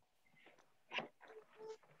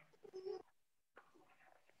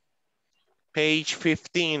 Page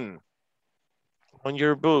 15. On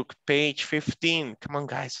your book, page 15. Come on,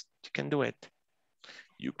 guys, you can do it.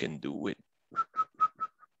 You can do it.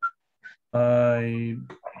 I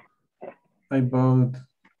bought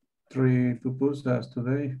 3 pupusas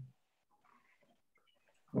today.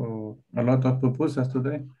 Oh, a lot of pupusas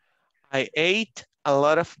today. I ate a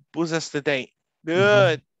lot of pupusas today.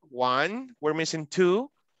 Good. 1. We're missing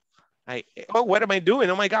 2. Oh, what am I doing?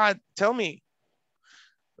 Oh my God, tell me.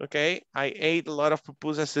 Okay, I ate a lot of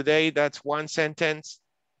pupusas today. That's 1 sentence.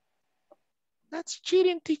 That's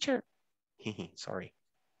cheating, teacher. Sorry.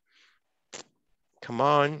 Come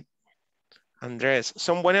on, Andres.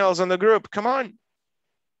 Someone else on the group, come on.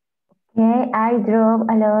 Okay, I drove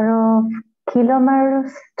a lot of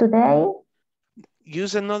kilometers today.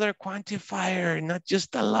 use another quantifier, not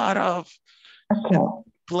just a lot of. Okay.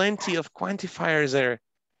 Plenty of quantifiers there.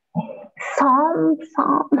 Some.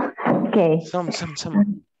 Okay. Some.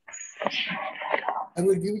 I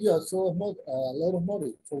will give you a lot of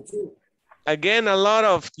money for you. Again, a lot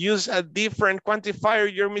of. Use a different quantifier.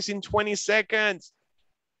 You're missing 20 seconds.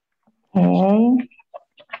 Okay.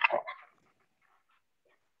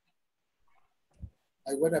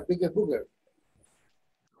 I want a bigger booger.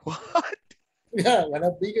 What? Yeah, I want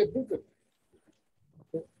a bigger booger.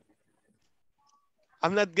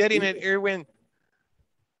 I'm not getting it, Erwin.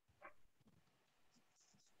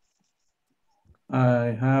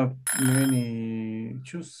 I have many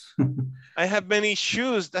shoes. I have many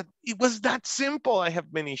shoes. That it was that simple. I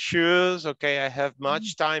have many shoes. Okay, I have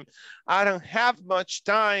much time. I don't have much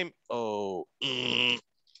time. Oh,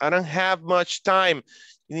 I don't have much time.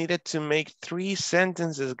 You needed to make 3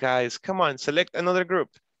 sentences, guys. Come on, select another group.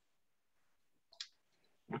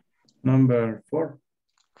 Number 4.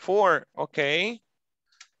 4, okay.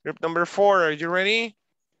 Group number 4, are you ready?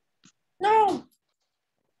 No.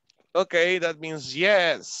 Okay, that means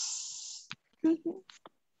yes.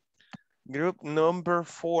 Group number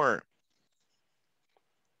 4.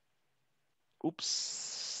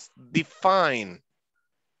 Oops. Define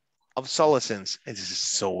obsolescence. This is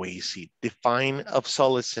so easy. Define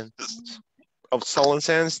obsolescence.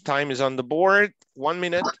 Obsolescence, time is on the board. 1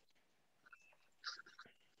 minute.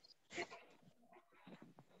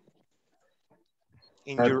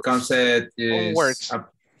 In that your concept own words.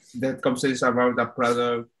 That concept is about the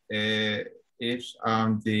product is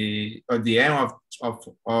the end of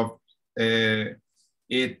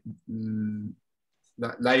it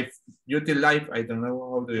life util life. I don't know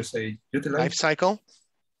how do you say util life cycle.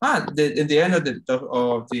 In the end of the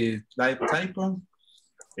life cycle,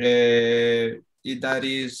 that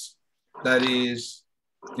is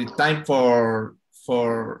the time for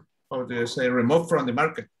how do you say remove from the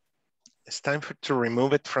market. It's time to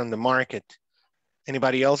remove it from the market.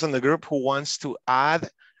 Anybody else in the group who wants to add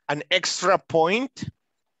an extra point?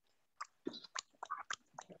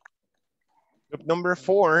 Group number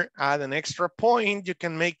 4, add an extra point. You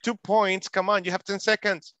can make 2 points. Come on, you have 10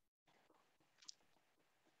 seconds.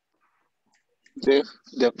 The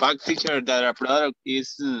fact, teacher, that a product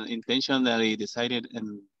is intentionally decided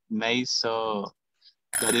and made so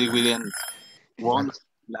that it won't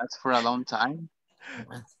last for a long time.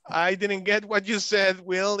 I didn't get what you said,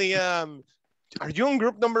 William. Are you in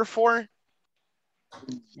group number 4?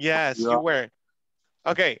 Yes, you were.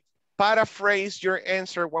 Okay, paraphrase your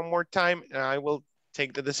answer one more time and I will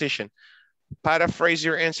take the decision. Paraphrase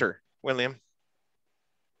your answer, William.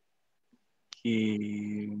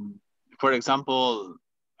 For example,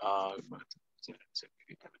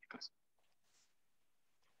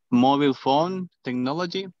 mobile phone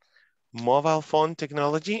technology. Mobile phone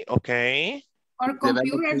technology, okay. Or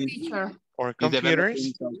computer, teacher. Or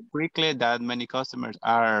computers. So quickly that many customers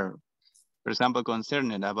are, for example,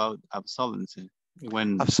 concerned about obsolescence.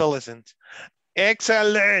 Obsolescence.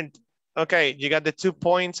 Excellent. Okay, you got the 2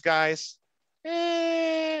 points, guys.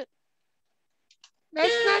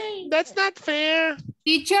 That's not fair.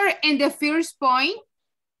 Teacher, and the first point?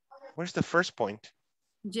 Where's the first point?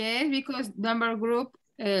 Yes, because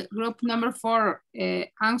group number 4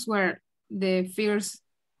 answer the first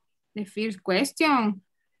question.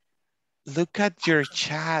 Look at your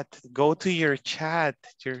chat. Go to your chat,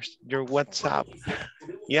 your WhatsApp.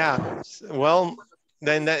 Yeah, well,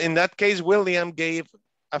 then in that case, William gave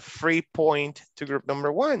a free point to group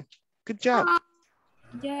number 1. Good job.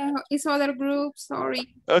 Yeah, it's other group,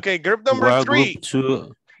 sorry. Okay, group number 3.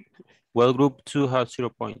 Group 2 has 0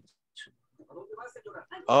 points.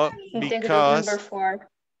 Oh, because... Number 4.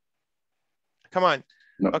 Come on.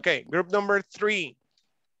 No. Okay, group number 3.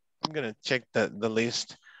 I'm gonna check the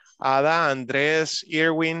list. Ada, Andres,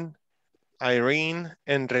 Irwin, Irene,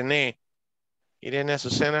 and Rene. Irene,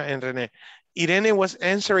 Azucena, and Rene. Irene was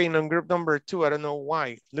answering on group number 2. I don't know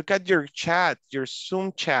why. Look at your chat, your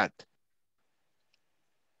Zoom chat.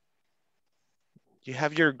 You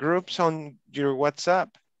have your groups on your WhatsApp.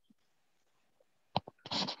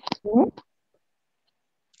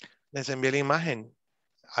 Les envié la imagen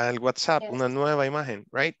al WhatsApp, yes. Una nueva imagen,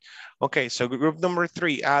 right? Okay, so group number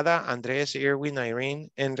 3, Ada, Andres, Irwin, Irene,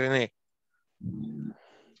 and Rene.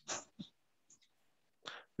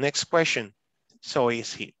 Next question. So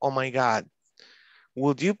easy. Oh my God.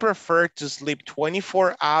 Would you prefer to sleep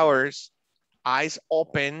 24 hours, eyes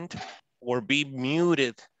opened, or be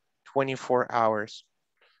muted 24 hours?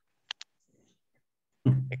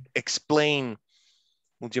 Explain.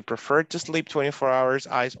 Would you prefer to sleep 24 hours,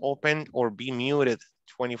 eyes open, or be muted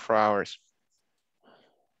 24 hours?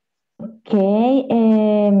 Okay,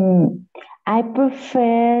 I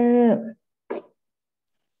prefer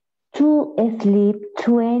to sleep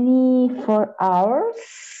 24 hours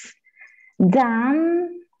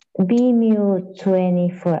than be mute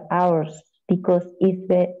 24 hours because it's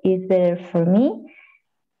better for me.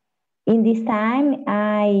 In this time,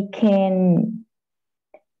 I can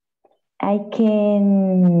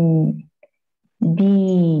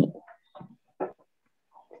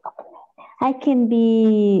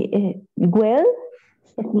be well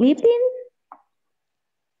sleeping.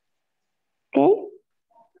 Okay.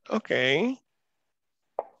 Okay.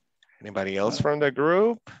 Anybody else from the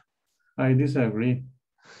group? I disagree.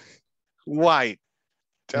 Why?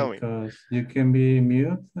 Tell me. Because you can be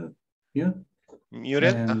mute.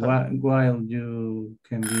 Muted? And while you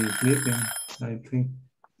can be sleeping, I think.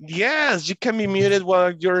 Yes, you can be muted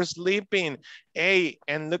while you're sleeping. Hey,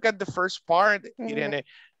 and look at the first part, Irene.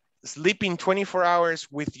 Sleeping 24 hours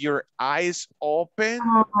with your eyes open.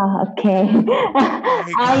 Okay.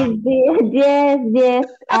 I did. Yes.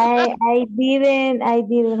 I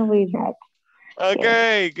didn't read that.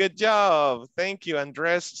 Okay, good job. Thank you,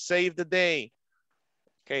 Andres. Save the day.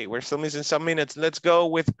 Okay, we're still missing some minutes. Let's go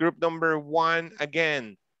with group number 1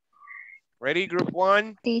 again. Ready, group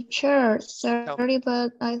 1? Teacher, sorry,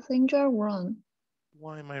 but I think you're wrong.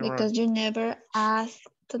 Why am I wrong? Because you never asked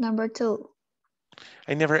the number 2.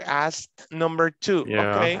 I never asked number 2.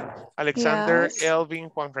 Yeah. Okay. Alexander, Yes.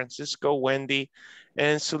 Elvin, Juan Francisco, Wendy,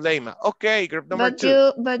 and Suleima. Okay, group number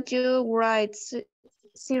 2. But you write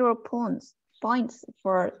 0 points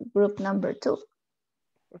for group number 2.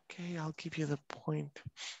 Okay, I'll give you the point.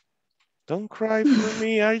 Don't cry for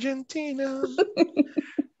me, Argentina.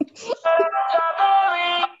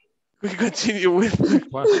 We continue with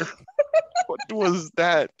what was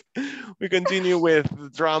that? We continue with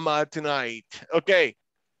drama tonight. Okay.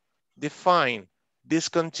 Define,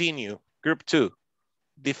 discontinue. Group 2.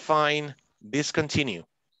 Define, discontinue.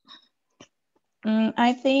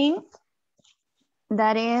 I think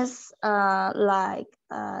that is like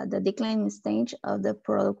the declining stage of the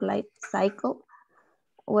product life cycle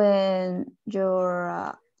when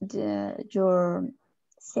your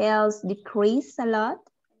sales decrease a lot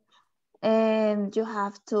and you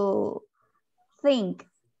have to think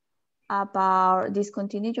about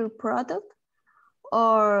discontinue your product,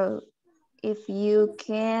 or if you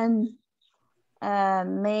can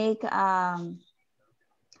make a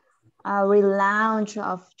relaunch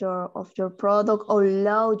of your product or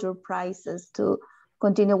lower your prices to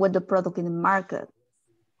continue with the product in the market.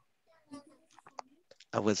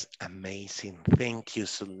 That was amazing. Thank you,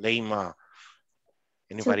 Suleima.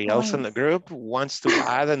 Anybody else in the group wants to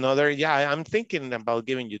add another? Yeah, I'm thinking about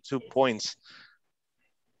giving you 2 points.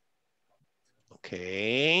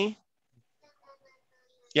 Okay.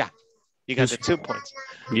 Yeah, you got the 2 points.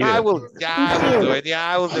 Yeah. I will do it. Yeah,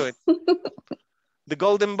 I will do it. The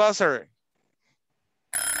golden buzzer.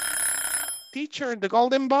 Teacher, the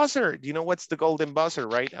golden buzzer. Do you know what's the golden buzzer,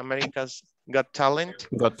 right? America's Got Talent.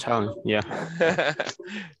 Got Talent, yeah.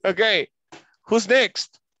 Okay, who's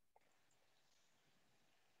next?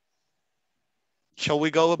 Shall we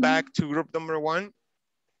go back to group number 1?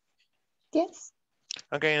 Yes.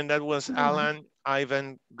 Okay, and that was Alan,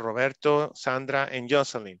 Ivan, Roberto, Sandra, and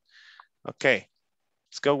Jocelyn. Okay,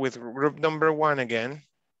 let's go with group number 1 again.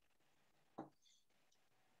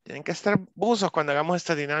 Tienen que estar buzos cuando hagamos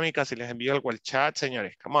estas dinámicas y les envío algo al chat,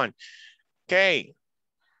 señores. Come on. Okay.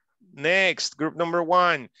 Next, group number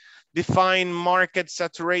 1. Define market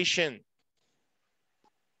saturation.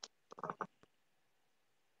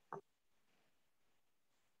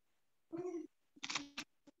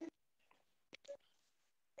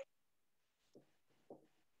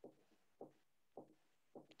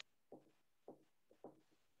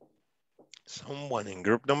 Someone in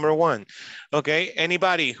group number 1. Okay,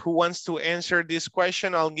 anybody who wants to answer this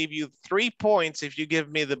question, I'll give you 3 points if you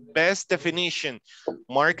give me the best definition.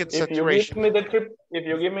 Market saturation. If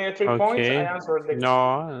you give me the 3 points, I answer the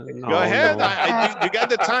No. Go ahead. No. You got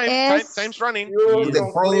the time. Time's running.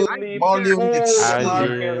 The product volume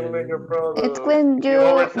It's when you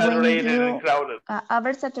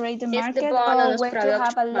oversaturate the market or when you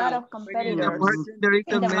have a lot of competitors. There is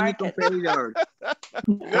many competitors.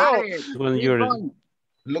 No. When you're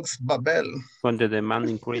looks Babel. When the demand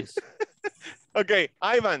increase. Okay,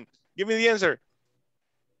 Ivan, give me the answer.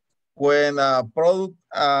 When a product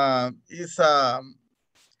is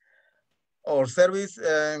or service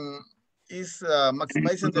is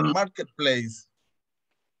maximizing the marketplace.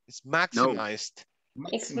 It's maximized.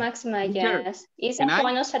 It's maximized, yes. It's a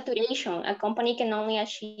point of saturation. A company can only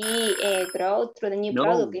achieve growth through the new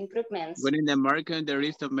product improvements. When in the market there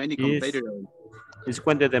is so many competitors. It's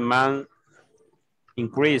when the demand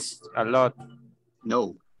increased a lot.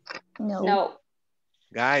 No. No. No.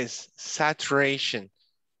 Guys, saturation.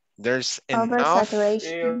 There's enough.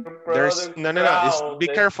 Oversaturation. There's no. It's, be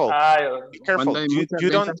careful. Be careful. You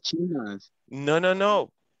don't.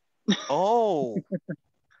 No. Oh.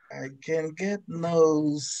 I can get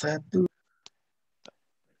no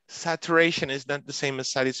saturation is not the same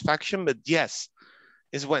as satisfaction, but yes,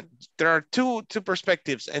 is when there are two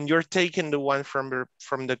perspectives, and you're taking the one from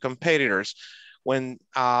the competitors. When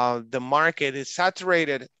the market is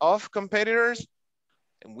saturated of competitors,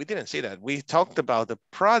 and we didn't see that. We talked about the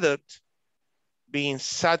product being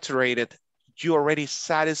saturated. You already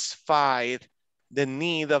satisfied the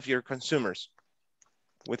need of your consumers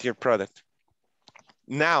with your product.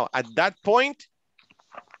 Now, at that point,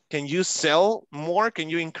 can you sell more? Can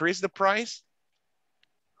you increase the price?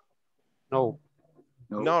 No.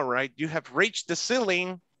 No, right? You have reached the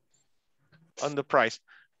ceiling on the price.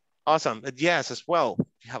 Awesome. But yes, as well,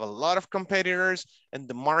 you have a lot of competitors and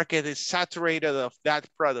the market is saturated of that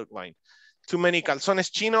product line. Too many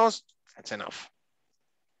calzones chinos, that's enough.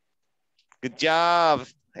 Good job.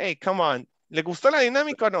 Hey, come on. ¿Le gustó la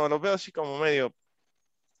dinámica o no? Lo veo así como medio...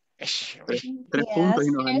 Tres puntos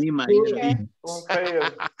y nos anima.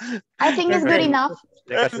 I think it's good enough.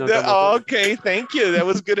 Okay, thank you. That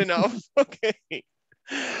was good enough. Okay.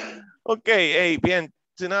 Okay, hey, bien.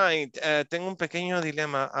 Tonight, tengo un pequeño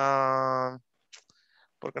dilema.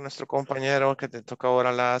 Porque nuestro compañero que te toca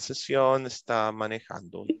ahora la sesión está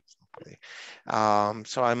manejando.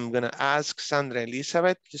 So I'm going to ask Sandra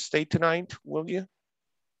Elizabeth to stay tonight, will you?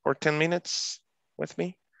 For 10 minutes with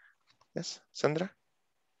me? Yes, Sandra?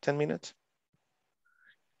 10 minutes.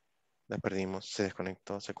 La perdimos, se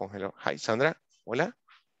desconectó, se congeló. Hi, Sandra. Hola.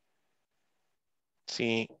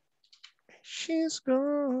 Sí. She's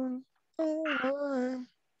gone. Oh,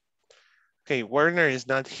 okay, Werner is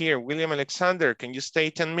not here. William Alexander, can you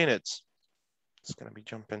stay 10 minutes? It's going to be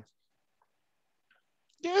jumping.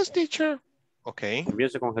 Yes, teacher. Okay.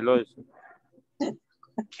 También se congeló eso.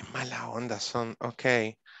 Qué mala onda son.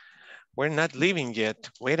 Okay. We're not leaving yet.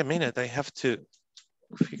 Wait a minute. I have to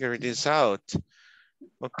figure this out.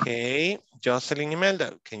 Okay. Jocelyn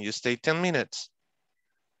Imelda, can you stay 10 minutes?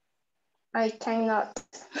 I cannot.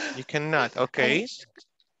 You cannot. Okay.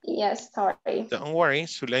 Yes, sorry. Don't worry.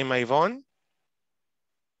 Suleima Yvonne?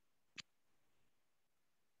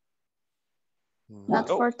 Not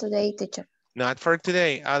for today, teacher. Not for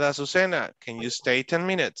today. Ada Susena, can you stay 10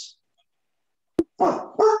 minutes?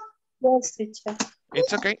 Yes, teacher.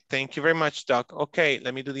 It's okay. Thank you very much, Doc. Okay,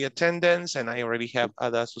 let me do the attendance. And I already have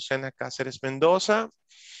Ada Susena Cáceres Mendoza.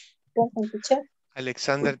 Present, teacher.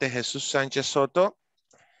 Alexander de Jesús Sánchez Soto.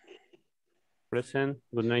 Present.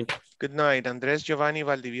 Good night. Good night. Andrés Giovanni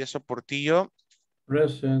Valdivieso Portillo.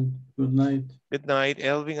 Present. Good night. Good night.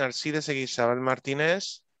 Elvin Arcides Eguizabal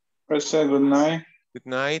Martínez. Present. Good night. Good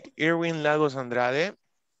night. Irwin Lagos Andrade.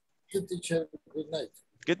 Good teacher. Good night.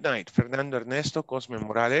 Good night. Fernando Ernesto Cosme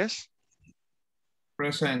Morales.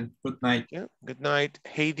 Present. Good night. Yeah. Good night.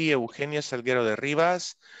 Heidi Eugenia Salguero de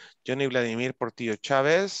Rivas. Johnny Vladimir Portillo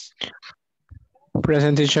Chávez.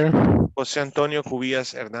 Present, teacher. José Antonio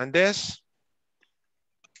Cubillas Hernández.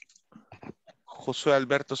 Josué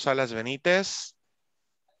Alberto Salas Benítez.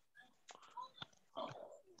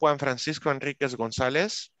 Juan Francisco Enríquez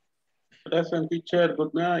González. Present, teacher.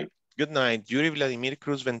 Good night. Good night. Yuri Vladimir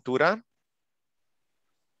Cruz Ventura.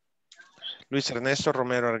 Luis Ernesto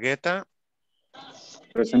Romero Argueta.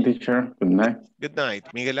 Present, teacher. Good night. Good night.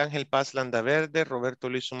 Miguel Ángel Paz Landaverde, Roberto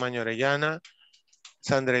Luis Umaño Orellana,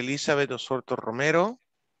 Sandra Elizabeth Osorto Romero,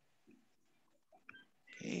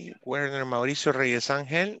 Werner Mauricio Reyes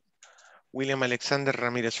Ángel, William Alexander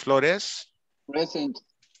Ramírez Flores. Present.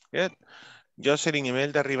 Good. Jocelyn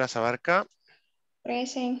Imelda Rivas Abarca.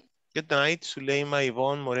 Present. Good night. Zuleima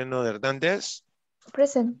Ivonne Moreno de Hernández.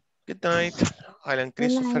 Present. Good night. Alan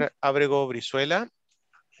Christopher Abrego Brizuela.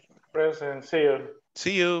 Present. See you.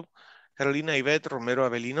 See you. Carolina Ivette Romero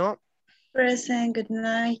Avelino. Present. Good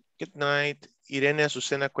night. Good night. Irene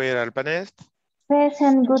Azucena Cuellar Albanés.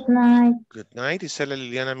 Present, good night. Good night. Isela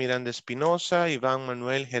Liliana Miranda Espinosa. Iván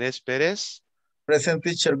Manuel Jerez Pérez. Present,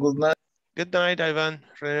 teacher. Good night. Good night, Iván.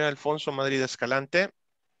 René Alfonso Madrid Escalante.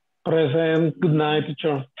 Present. Good night,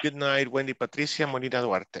 teacher. Good night, Wendy Patricia Molina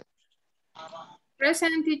Duarte.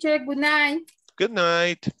 Present, teacher. Good night. Good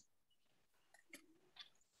night.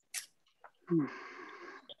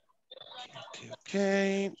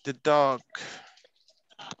 Okay. The dog.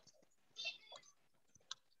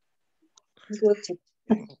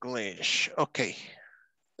 English. Okay.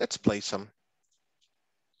 Let's play some.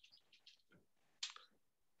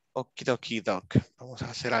 Okidoki doc. Vamos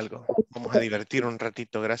a hacer algo. Vamos a divertir un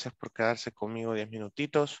ratito. Gracias por quedarse conmigo 10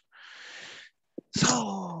 minutitos.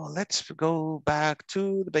 So, let's go back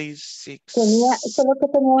to the basics. Solo que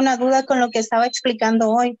tengo una duda con lo que estaba explicando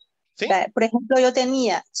hoy. ¿Sí? Por ejemplo, yo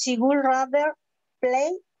tenía, she would rather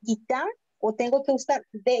play guitar, o tengo que usar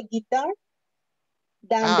the guitar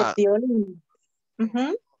than the violin.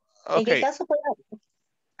 ¿En qué caso puedo?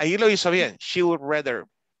 Ahí lo hizo bien. She would rather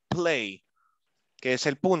play, que es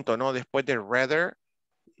el punto, ¿no? Después de rather,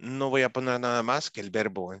 no voy a poner nada más que el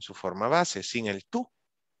verbo en su forma base, sin el to.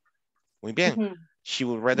 Muy bien. She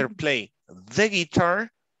would rather play the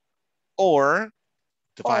guitar or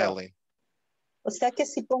the violin. O sea que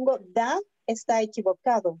si pongo that, está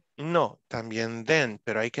equivocado. No, también then,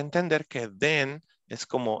 pero hay que entender que then es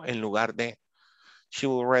como en lugar de. She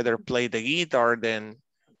would rather play the guitar than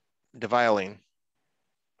the violin.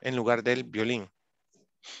 En lugar del violín.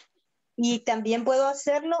 Y también puedo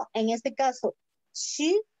hacerlo en este caso.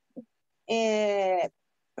 She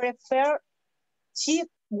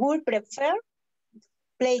would prefer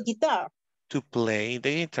play guitar. To play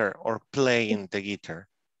the guitar or playing the guitar.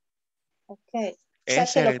 Okay. Ese o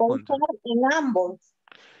sea que lo puedo usar en ambos.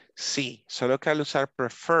 Sí, solo que al usar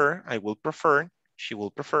prefer, I will prefer, she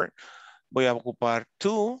will prefer, voy a ocupar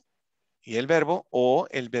to y el verbo o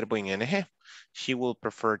el verbo en ing. She will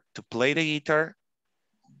prefer to play the guitar.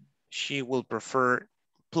 She will prefer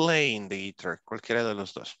playing the guitar. Cualquiera de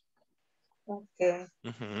los dos. Ok.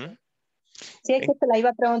 Sí, es que te la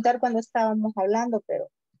iba a preguntar cuando estábamos hablando, pero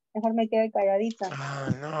mejor me quedé calladita.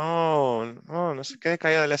 No se quede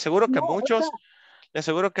callada. Le aseguro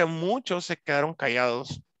que muchos se quedaron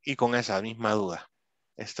callados y con esa misma duda.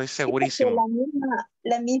 Estoy segurísimo.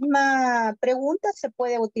 La misma pregunta se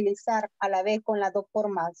puede utilizar a la vez con las dos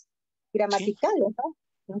formas gramaticales,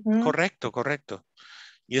 ¿no? Correcto.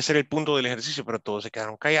 Y ese era el punto del ejercicio, pero todos se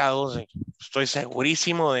quedaron callados. Estoy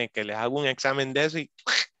segurísimo de que les hago un examen de eso y...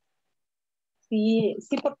 Sí,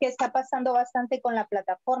 porque está pasando bastante con la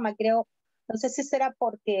plataforma, creo. No sé si será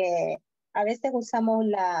porque a veces usamos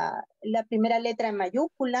la primera letra en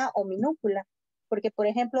mayúscula o minúscula. Porque, por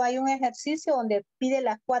ejemplo, hay un ejercicio donde pide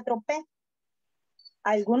las 4 P.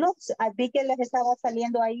 Algunos, vi que les estaba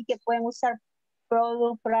saliendo ahí que pueden usar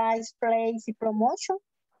product, price, place y promotion.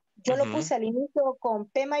 Yo lo puse al inicio con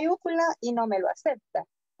P mayúscula y no me lo acepta.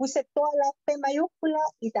 Puse todas las P mayúsculas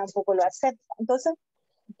y tampoco lo acepta. Entonces,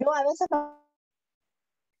 yo a veces no...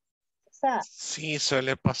 Sí,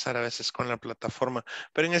 suele pasar a veces con la plataforma.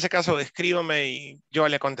 Pero en ese caso, escríbame y yo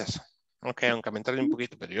le contesto. Ok, aunque me tarde un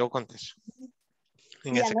poquito, pero yo contesto.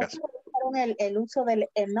 En ese caso. El uso del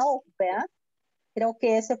no, ¿verdad? Creo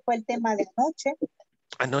que ese fue el tema de anoche.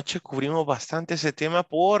 Anoche cubrimos bastante ese tema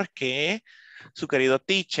porque su querido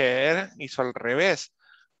teacher hizo al revés.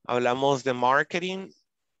 Hablamos de marketing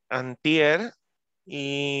antier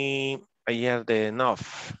y ayer de enough.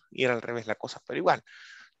 Y era al revés la cosa, pero igual.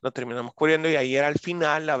 Lo terminamos cubriendo y ayer al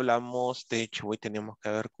final hablamos, de hecho hoy teníamos que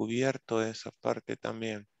haber cubierto esa parte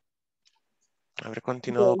también. Haber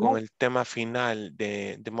continuado con el tema final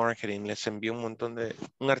de marketing. Les envié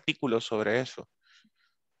un artículo sobre eso.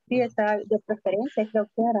 Sí, está de preferencia, creo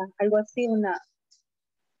que era algo así,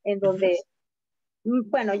 en donde,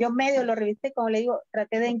 bueno, yo medio lo revisé, como le digo,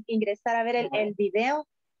 traté de ingresar a ver el video,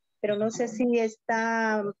 pero no sé si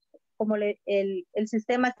está, como el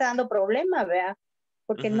sistema está dando problemas, ¿verdad?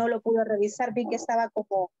 Porque no lo pude revisar, vi que estaba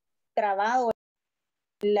como trabado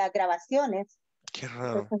las grabaciones. Qué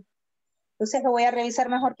raro. Entonces lo voy a revisar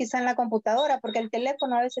mejor quizá en la computadora, porque el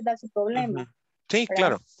teléfono a veces da su problema. Sí, ¿verdad?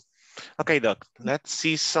 claro. Ok, Doc, let's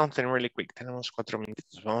see something really quick. Tenemos 4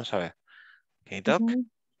 minutos, vamos a ver. Ok, Doc.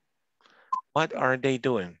 What are they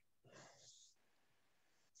doing?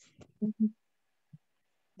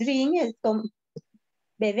 Drink es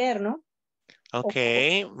beber, ¿no?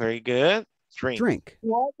 Okay, very good. Drink.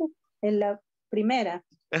 Walk en la primera.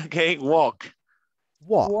 Okay, walk.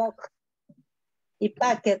 Walk. Y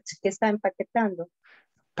packet, que está empaquetando.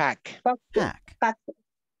 Pack. Pack.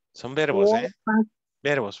 Son verbos, Walk, ¿eh?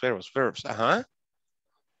 Verbs. Ajá.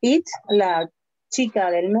 Eat, la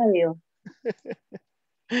chica del medio.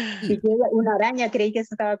 Y llega una araña, creí que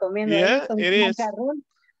se estaba comiendo ahí. Yeah, it is.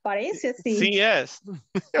 Parece, sí. Sí, yes.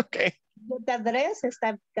 Okay. Get dressed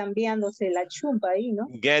está cambiándose la chumpa ahí, ¿no?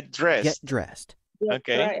 Get dressed. Get dressed.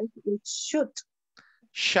 Okay. Shoot.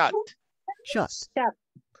 Shut.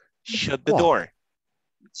 Shut the Walk. door.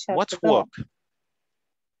 What's walk?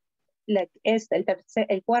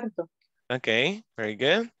 El cuarto. Okay, very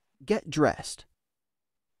good. Get dressed.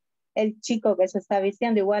 El chico que se está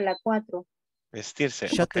vistiendo igual a 4. Vestirse.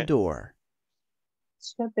 Shut the door.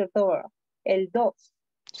 Shut the door. El 2.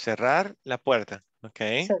 Cerrar la puerta.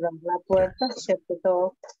 Okay. Cerrar la puerta, shut the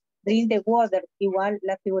door. Drink the water, igual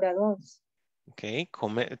la figura 2. Okay,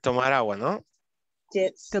 tomar agua, ¿no?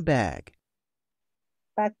 Yes. Pack a bag.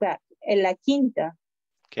 Pack bag. En la quinta.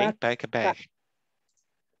 Okay, pack a bag.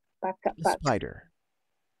 Pack. Spider.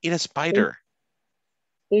 Eat a spider.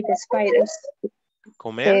 Eat a spider.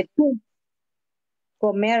 Comer.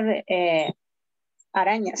 Comer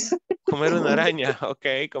arañas. Comer una araña.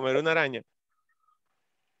 Okay, comer una araña.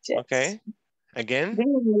 Yes. Okay. Again.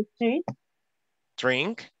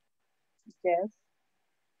 Drink. Yes.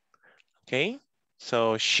 Okay.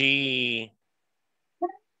 So she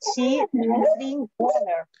drinks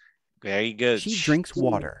water. Very good. She drinks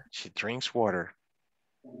water. She drinks water.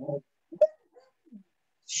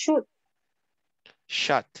 Shoot.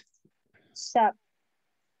 Shut. Shut.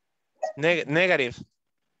 Negative.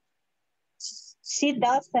 She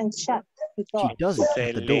doesn't shut the door. She doesn't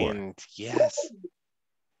shut the door. Excellent. Yes.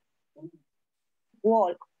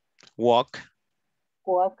 Walk. Walk.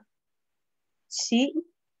 Walk. She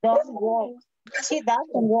doesn't walk. She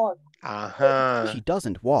doesn't walk. Uh-huh. She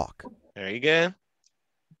doesn't walk. Very good.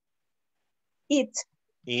 Eat.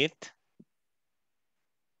 Eat.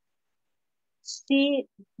 She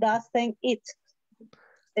doesn't eat.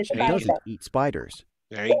 She doesn't eat spiders.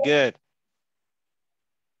 Very good.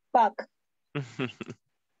 Pack.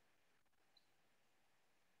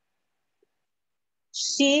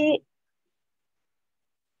 She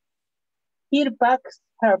packs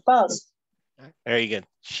her bag. Very good.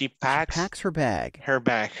 She packs her bag. Her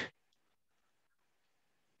bag.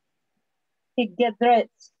 She gets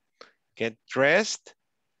dressed. Get dressed.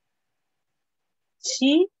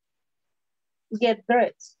 She gets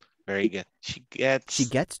dressed. Very good. She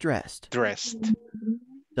gets dressed. Dressed.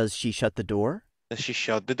 Does she shut the door? Does she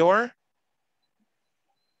shut the door?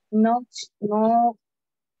 No.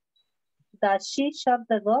 Does she shut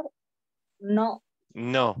the door? No.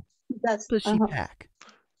 No. Does she pack?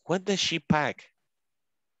 What does she pack?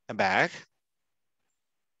 A bag?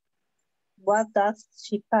 What does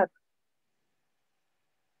she pack?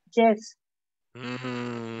 Yes.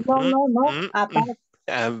 Mm-hmm. No. A bag.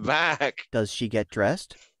 A bag. Does she get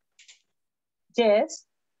dressed? Yes.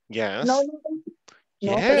 Yes. No.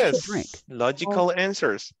 Yes. Drink. Logical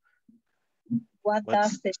answers. What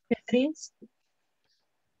does the she drink?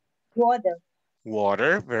 Water.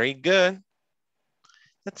 Water. Very good.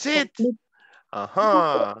 That's it.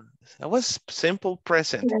 That was simple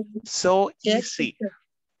present. So easy.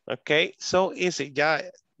 Ok, so easy.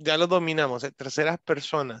 Ya lo dominamos. En terceras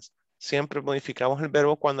personas. Siempre modificamos el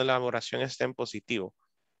verbo cuando la oración está en positivo.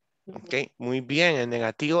 Ok, muy bien. En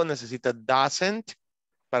negativo necesita doesn't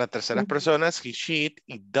para terceras personas, he, she, it,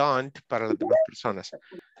 y don't para las demás personas.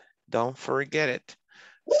 Don't forget it.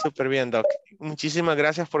 Súper bien, Doc. Muchísimas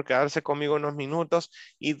gracias por quedarse conmigo unos minutos.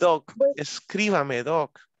 Y Doc, escríbame,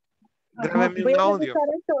 Doc. Grábeme un audio.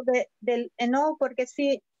 Voy a eso no, porque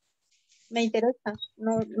sí me interesa.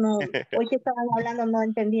 No, hoy que estaban hablando no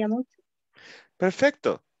entendía mucho.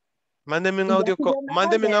 Perfecto. Mándeme un audio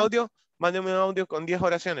con 10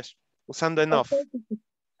 oraciones usando enough.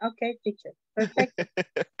 Okay, teacher. Perfecto.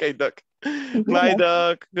 Okay, Doc. Bye,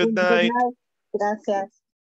 Doc. Good night. Gracias.